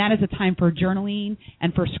 And that is a time for journaling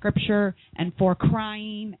and for scripture and for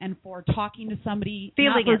crying and for talking to somebody.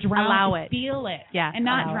 Feeling it. Allow it. Feel it. Yeah, and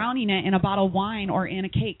not drowning it in a bottle of wine or in a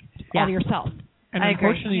cake all to yourself. And I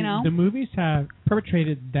unfortunately, agree, the movies have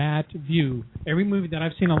perpetrated that view. Every movie that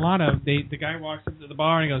I've seen a lot of, the guy walks up to the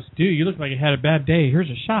bar and he goes, dude, you look like you had a bad day. Here's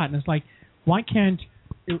a shot. And it's like, why can't,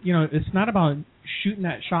 it's not about shooting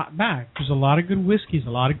that shot back. There's a lot of good whiskeys, a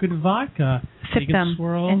lot of good vodka. Sip you can them.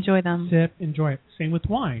 Swirl, enjoy them. Sip, enjoy it. Same with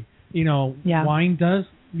wine. Wine does,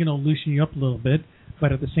 loosen you up a little bit.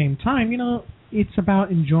 But at the same time, it's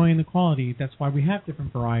about enjoying the quality. That's why we have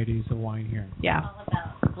different varieties of wine here. Yeah. All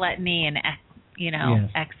about gluttony and Yes.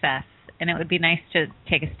 excess, and it would be nice to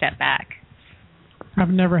take a step back. I've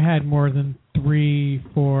never had more than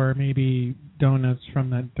 3-4 maybe donuts from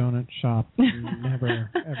that donut shop. Never,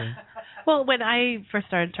 ever. Well, when I first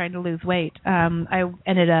started trying to lose weight, I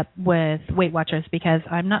ended up with Weight Watchers because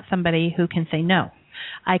I'm not somebody who can say no.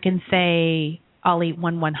 I can say I'll eat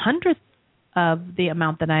 1/100th of the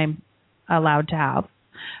amount that I'm allowed to have,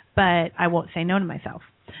 but I won't say no to myself.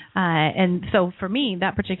 And so for me,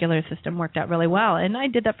 that particular system worked out really well. And I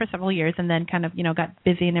did that for several years and then kind of, got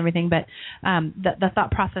busy and everything. But the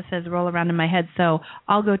thought processes roll around in my head. So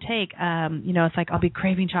I'll go take, it's like I'll be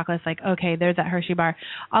craving chocolate. It's like, okay, there's that Hershey bar.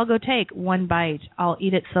 I'll go take one bite. I'll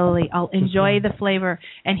eat it slowly. I'll enjoy the flavor.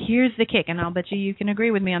 And here's the kick, and I'll bet you can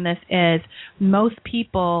agree with me on this, is most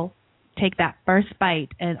people take that first bite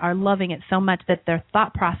and are loving it so much that their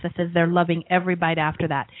thought process is they're loving every bite after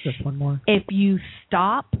that. Just one more. If you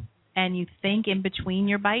stop and you think in between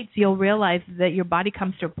your bites, you'll realize that your body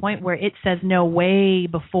comes to a point where it says no way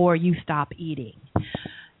before you stop eating.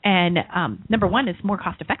 And number one, it's more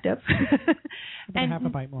cost effective. And half a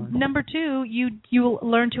bite more. Number two, you'll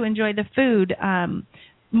learn to enjoy the food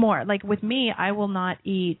more. Like with me, I will not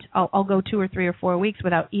eat. I'll go 2 or 3 or 4 weeks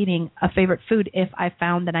without eating a favorite food if I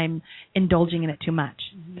found that I'm indulging in it too much.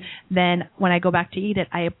 Mm-hmm. Then when I go back to eat it,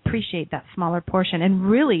 I appreciate that smaller portion and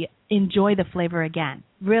really enjoy the flavor again.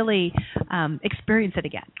 Really experience it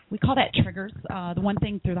again. We call that triggers. The one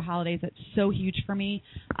thing through the holidays that's so huge for me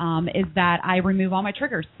is that I remove all my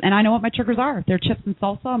triggers. And I know what my triggers are. They're chips and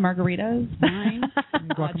salsa, margaritas, wine,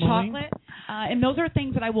 chocolate. And those are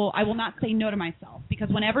things that I will not say no to myself. Because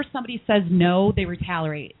whenever somebody says no, they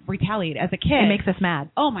retaliate. As a kid. It makes us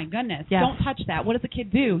mad. Oh, my goodness. Yes. Don't touch that. What does the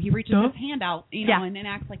kid do? He reaches his hand out and then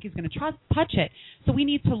acts like he's going to touch it. So we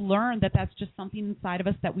need to learn that that's just something inside of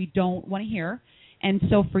us that we don't want to hear. And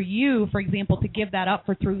so for you, for example, to give that up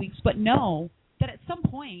for 3 weeks, but know that at some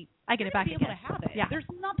point I get it back be able to have it. Yeah. There's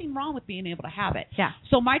nothing wrong with being able to have it. Yeah.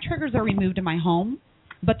 So my triggers are removed in my home.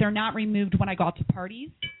 but they're not removed when I go out to parties.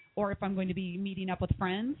 Or if I'm going to be meeting up with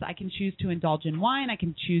friends, I can choose to indulge in wine. I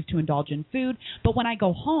can choose to indulge in food. But when I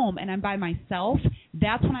go home and I'm by myself,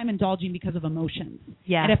 that's when I'm indulging because of emotions.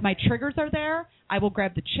 Yeah. And if my triggers are there, I will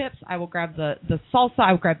grab the chips. I will grab the salsa.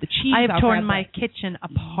 I will grab the cheese. I've torn my kitchen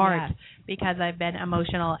apart because I've been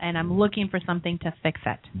emotional and I'm looking for something to fix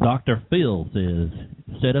it. Dr. Phil says,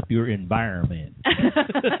 set up your environment.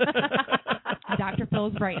 Dr. Phil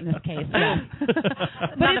is right in this case. Yes.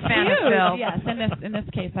 Not a fan of Phil. Yes, in this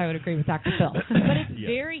case, I would agree with Dr. Phil. But it's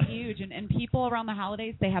very huge, and people around the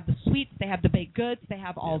holidays, they have the sweets, they have the baked goods, they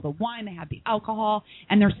have all the wine, they have the alcohol,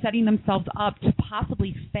 and they're setting themselves up to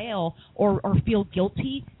possibly fail or feel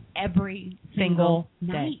guilty every single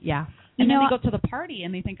night. Yeah. And then they go to the party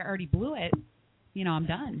and they think I already blew it. I'm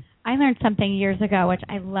done. I learned something years ago, which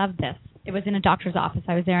I love this. It was in a doctor's office.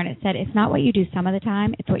 I was there, and it said, it's not what you do some of the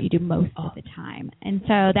time, it's what you do most of the time. And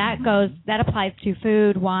so that applies to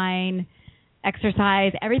food, wine,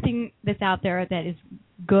 exercise, everything that's out there that is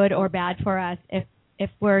good or bad for us. If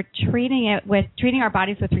we're treating our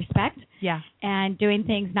bodies with respect, and doing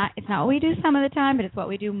things, it's not what we do some of the time, but it's what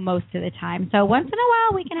we do most of the time. So once in a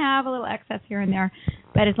while, we can have a little excess here and there,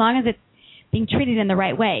 but as long as it's being treated in the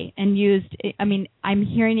right way and used. I'm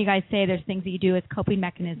hearing you guys say there's things that you do as coping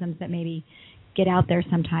mechanisms that maybe get out there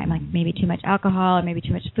sometime, like maybe too much alcohol or maybe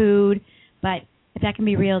too much food. But if that can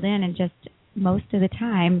be reeled in and just most of the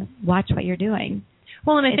time watch what you're doing.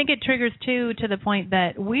 Well, and I think it triggers, too, to the point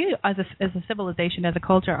that we, as a civilization, as a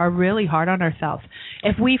culture, are really hard on ourselves.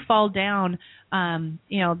 If we fall down,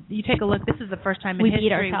 you take a look, this is the first time in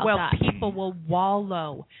history, people will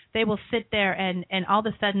wallow. They will sit there and all of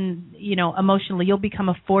a sudden, emotionally, you'll become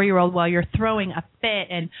a 4-year-old while you're throwing a fit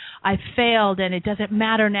and I failed and it doesn't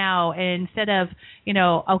matter now. And instead of,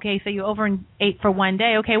 okay, so you overate for one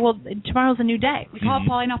day. Okay, well, tomorrow's a new day. We call it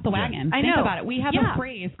falling off the wagon. I Think know. about it. We have a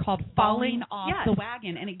phrase called falling off the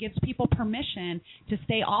wagon, and it gives people permission to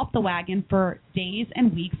stay off the wagon for days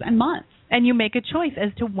and weeks and months. And you make a choice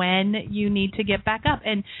as to when you need to get back up.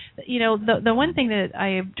 And, the one thing that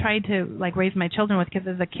I have tried to, raise my children with, because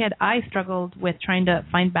as a kid I struggled with trying to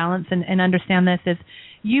find balance and understand this, is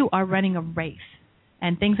you are running a race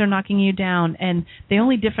and things are knocking you down. And the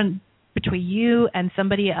only difference between you and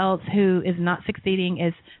somebody else who is not succeeding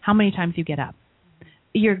is how many times you get up.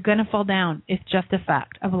 You're going to fall down. It's just a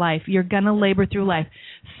fact of life. You're going to labor through life.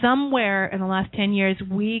 Somewhere in the last 10 years,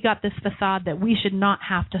 we got this facade that we should not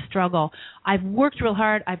have to struggle. I've worked real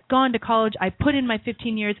hard. I've gone to college. I put in my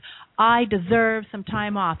 15 years. I deserve some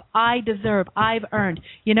time off. I've earned.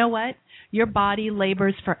 You know what? Your body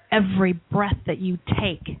labors for every breath that you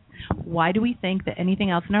take. Why do we think that anything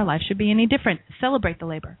else in our life should be any different? Celebrate the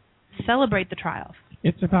labor. Celebrate the trials.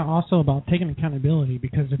 It's also about taking accountability,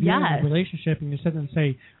 because if you're in a relationship and you sit there and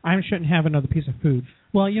say, I shouldn't have another piece of food.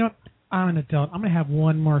 Well, I'm an adult. I'm going to have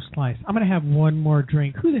one more slice. I'm going to have one more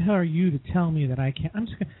drink. Who the hell are you to tell me that I can't? I'm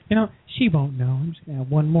just going to, she won't know. I'm just going to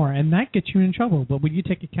have one more. And that gets you in trouble. But when you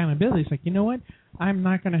take accountability, it's like, you know what? I'm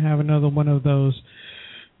not going to have another one of those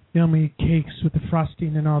yummy cakes with the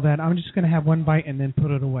frosting and all that. I'm just going to have one bite and then put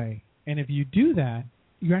it away. And if you do that,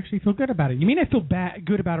 you actually feel good about it. You may not feel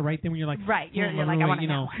good about it right then when you're like, you're like, I want to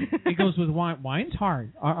know. It goes with wine. Wine's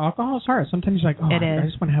hard. Alcohol's hard. Sometimes you're like, I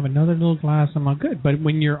just want to have another little glass. I'm all good. But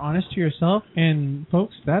when you're honest to yourself, and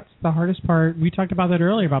folks, that's the hardest part. We talked about that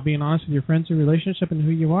earlier, about being honest with your friends, your relationship, and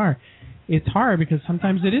who you are. It's hard because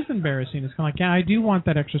sometimes it is embarrassing. It's kind of like, I do want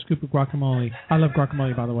that extra scoop of guacamole. I love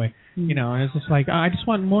guacamole, by the way. And it's just like, I just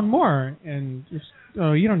want one more. And just,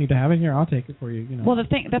 you don't need to have it here. I'll take it for you. Well, the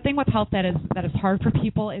thing with health that is hard for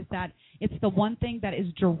people is that it's the one thing that is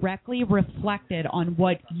directly reflected on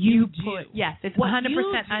what you do. Yes, it's 100%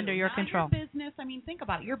 under your control. Your business. Think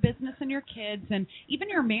about it. Your business and your kids and even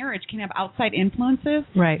your marriage can have outside influences.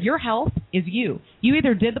 Right. Your health is you. You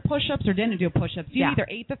either did the push-ups or didn't do push-ups. You either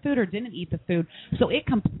ate the food or didn't eat the food. So it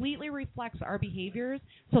completely reflects our behaviors.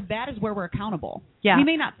 So that is where we're accountable. Yeah. We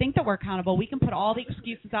may not think that we're accountable. We can put all the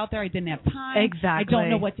excuses out there. I didn't have time. Exactly. I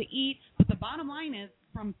don't know what to eat. But the bottom line is,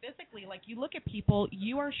 from physically, you look at people,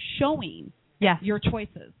 you are showing your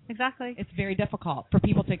choices. Exactly. It's very difficult for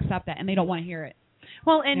people to accept that, and they don't want to hear it.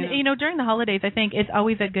 Well, and, during the holidays, I think it's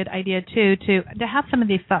always a good idea, too, to have some of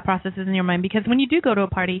these thought processes in your mind, because when you do go to a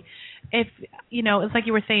party, if, it's like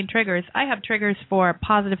you were saying, triggers. I have triggers for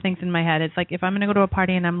positive things in my head. It's like if I'm going to go to a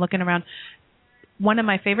party and I'm looking around, one of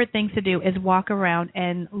my favorite things to do is walk around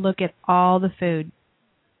and look at all the food.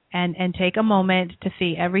 And take a moment to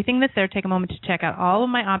see everything that's there, take a moment to check out all of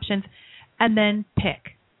my options, and then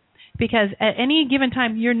pick. because at any given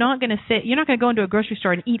time, you're not going to go into a grocery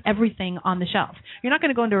store and eat everything on the shelf. You're not going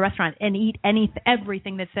to go into a restaurant and eat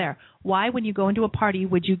everything that's there. Why, when you go into a party,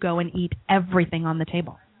 would you go and eat everything on the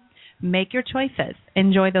table? Make your choices.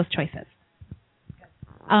 Enjoy those choices.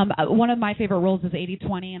 One of my favorite rules is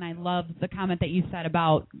 80-20, and I love the comment that you said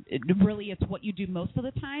about really it's what you do most of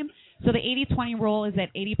the time. So the 80-20 rule is that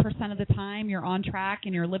 80% of the time you're on track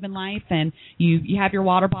and you're living life, and you have your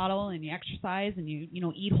water bottle and you exercise and you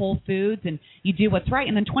eat whole foods and you do what's right.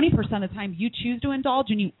 And then 20% of the time you choose to indulge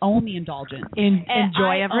and you own the indulgence.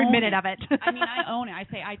 Enjoy every minute of it. I mean, I own it. I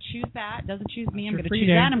say I choose that. It doesn't choose me. I'm going to choose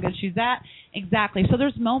that. I'm going to choose that. Exactly. So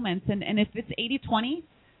there's moments, and if it's 80-20,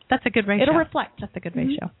 that's a good ratio. It'll reflect. That's a good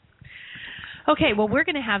ratio. Okay, well, we're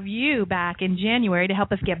going to have you back in January to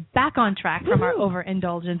help us get back on track from our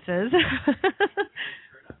overindulgences.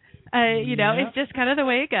 It's just kind of the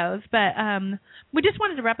way it goes. But we just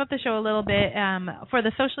wanted to wrap up the show a little bit for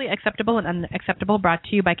the socially acceptable and unacceptable, brought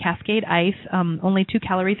to you by Cascade Ice. Only 2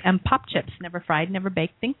 calories and pop chips, never fried, never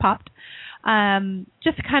baked, think popped.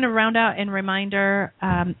 Just to kind of round out and reminder,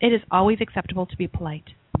 it is always acceptable to be polite.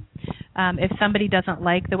 If somebody doesn't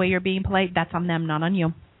like the way you're being polite, that's on them, not on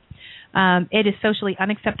you. It is socially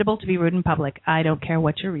unacceptable to be rude in public. I don't care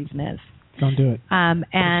what your reason is. Don't do it. And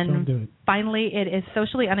don't do it. Finally, it is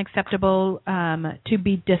socially unacceptable to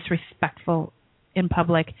be disrespectful in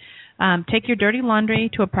public. Take your dirty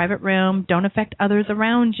laundry to a private room. Don't affect others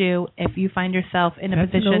around you if you find yourself in a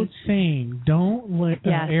position. That's an old saying. Don't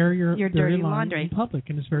air your dirty laundry in laundry. public,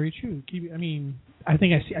 and it's very true. I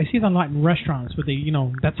think I see that a lot in restaurants where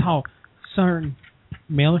that's how certain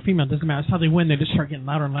male or female, doesn't matter. That's how they win. They just start getting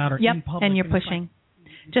louder and louder in public. And you're pushing.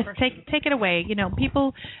 Just take it away.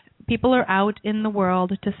 People are out in the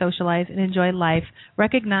world to socialize and enjoy life.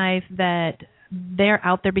 Recognize that they're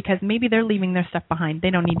out there because maybe they're leaving their stuff behind.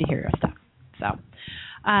 They don't need to hear your stuff. So,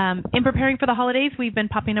 in preparing for the holidays, we've been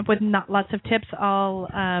popping up with lots of tips all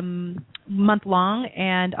month long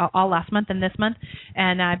and all last month and this month.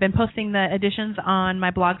 And I've been posting the editions on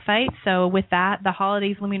my blog site. So with that, the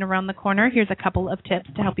holidays looming around the corner, here's a couple of tips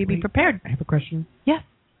to help you be prepared. I have a question. Yes.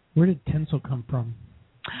 Where did tinsel come from?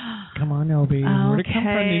 Come on, LB. Where did it come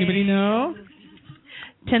from? Anybody know?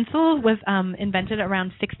 Tinsel was invented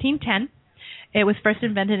around 1610. It was first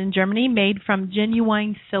invented in Germany, made from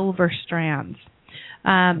genuine silver strands.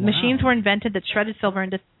 Machines were invented that shredded silver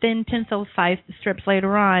into thin tinsel-sized strips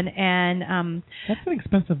later on, and that's an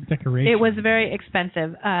expensive decoration. It was very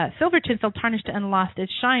expensive. Silver tinsel tarnished and lost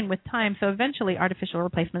its shine with time, so eventually artificial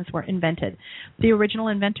replacements were invented. The original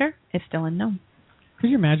inventor is still unknown. Could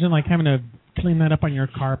you imagine having to clean that up on your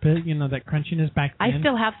carpet? That crunchiness back then. I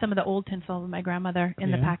still have some of the old tinsel of my grandmother in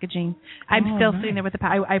the packaging. I'm still sitting there with the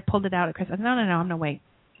I pulled it out at Christmas. No, I'm going to wait.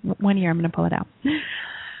 1 year I'm going to pull it out.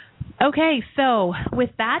 Okay, so with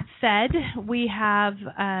that said, we have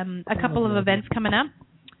a couple of events coming up.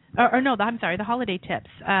 The holiday tips.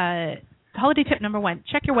 Holiday tip number 1,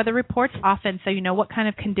 check your weather reports often so you know what kind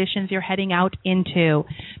of conditions you're heading out into.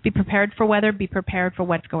 Be prepared for weather. Be prepared for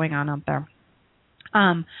what's going on out there.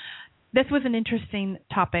 This was an interesting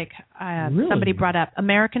topic Really? Somebody brought up.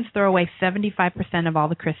 Americans throw away 75% of all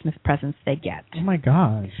the Christmas presents they get. Oh, my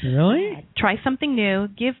God. Really? Try something new.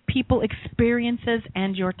 Give people experiences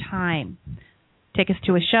and your time. Take us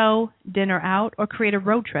to a show, dinner out, or create a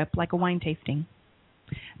road trip like a wine tasting.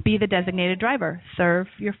 Be the designated driver. Serve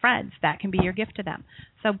your friends. That can be your gift to them.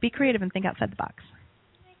 So be creative and think outside the box.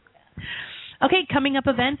 Okay, coming up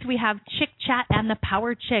events, we have Chick Chat and the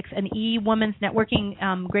Power Chicks, an E-Women's Networking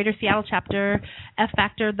Greater Seattle chapter, F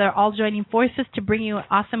Factor. They're all joining forces to bring you an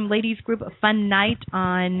awesome ladies group fun night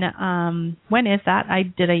on, when is that?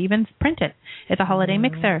 Did I even print it? It's a holiday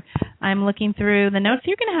mixer. I'm looking through the notes.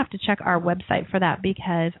 You're going to have to check our website for that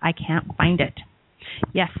because I can't find it.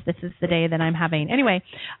 Yes, this is the day that I'm having. Anyway,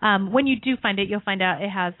 when you do find it, you'll find out it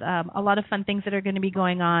has a lot of fun things that are going to be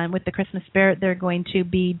going on with the Christmas spirit. They're going to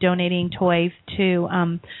be donating toys to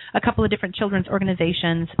a couple of different children's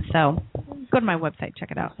organizations. So go to my website,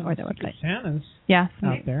 check it out, or their website. Santa's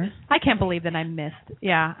out there. I can't believe that I missed.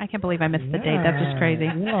 Yeah, I can't believe I missed the date. That's just crazy.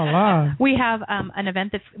 We have an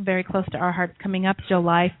event that's very close to our hearts coming up,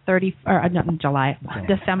 December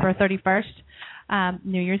 31st.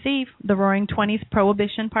 New Year's Eve, the Roaring 20s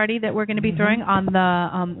Prohibition Party that we're going to be throwing on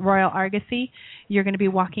the Royal Argosy. You're going to be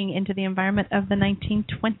walking into the environment of the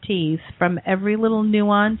 1920s, from every little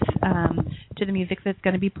nuance to the music that's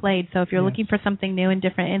going to be played. So if you're looking for something new and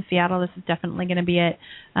different in Seattle, this is definitely going to be it.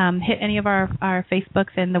 Hit any of our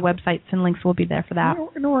Facebooks, and the websites and links will be there for that.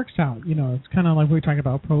 And it works out. It's kind of like we were talking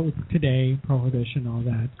about today, Prohibition, all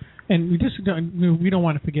that. And we don't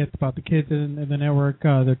want to forget about the kids in the network.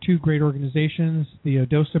 There are two great organizations, the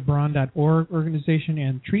DosaBron.org organization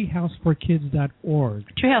and TreehouseForKids.org.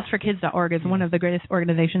 TreehouseForKids.org is one of the greatest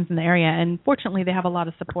organizations in the area, and fortunately they have a lot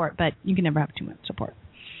of support, but you can never have too much support.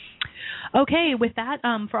 Okay, with that,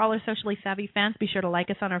 for all our socially savvy fans, be sure to like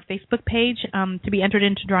us on our Facebook page to be entered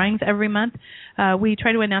into drawings every month. We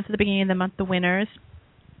try to announce at the beginning of the month the winners.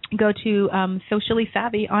 Go to Socially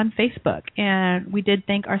Savvy on Facebook. And we did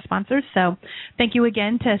thank our sponsors. So thank you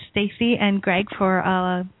again to Stacy and Greg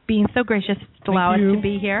for being so gracious to allow us to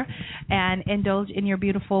be here and indulge in your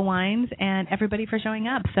beautiful wines, and everybody for showing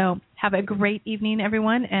up. So have a great evening,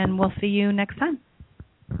 everyone, and we'll see you next time.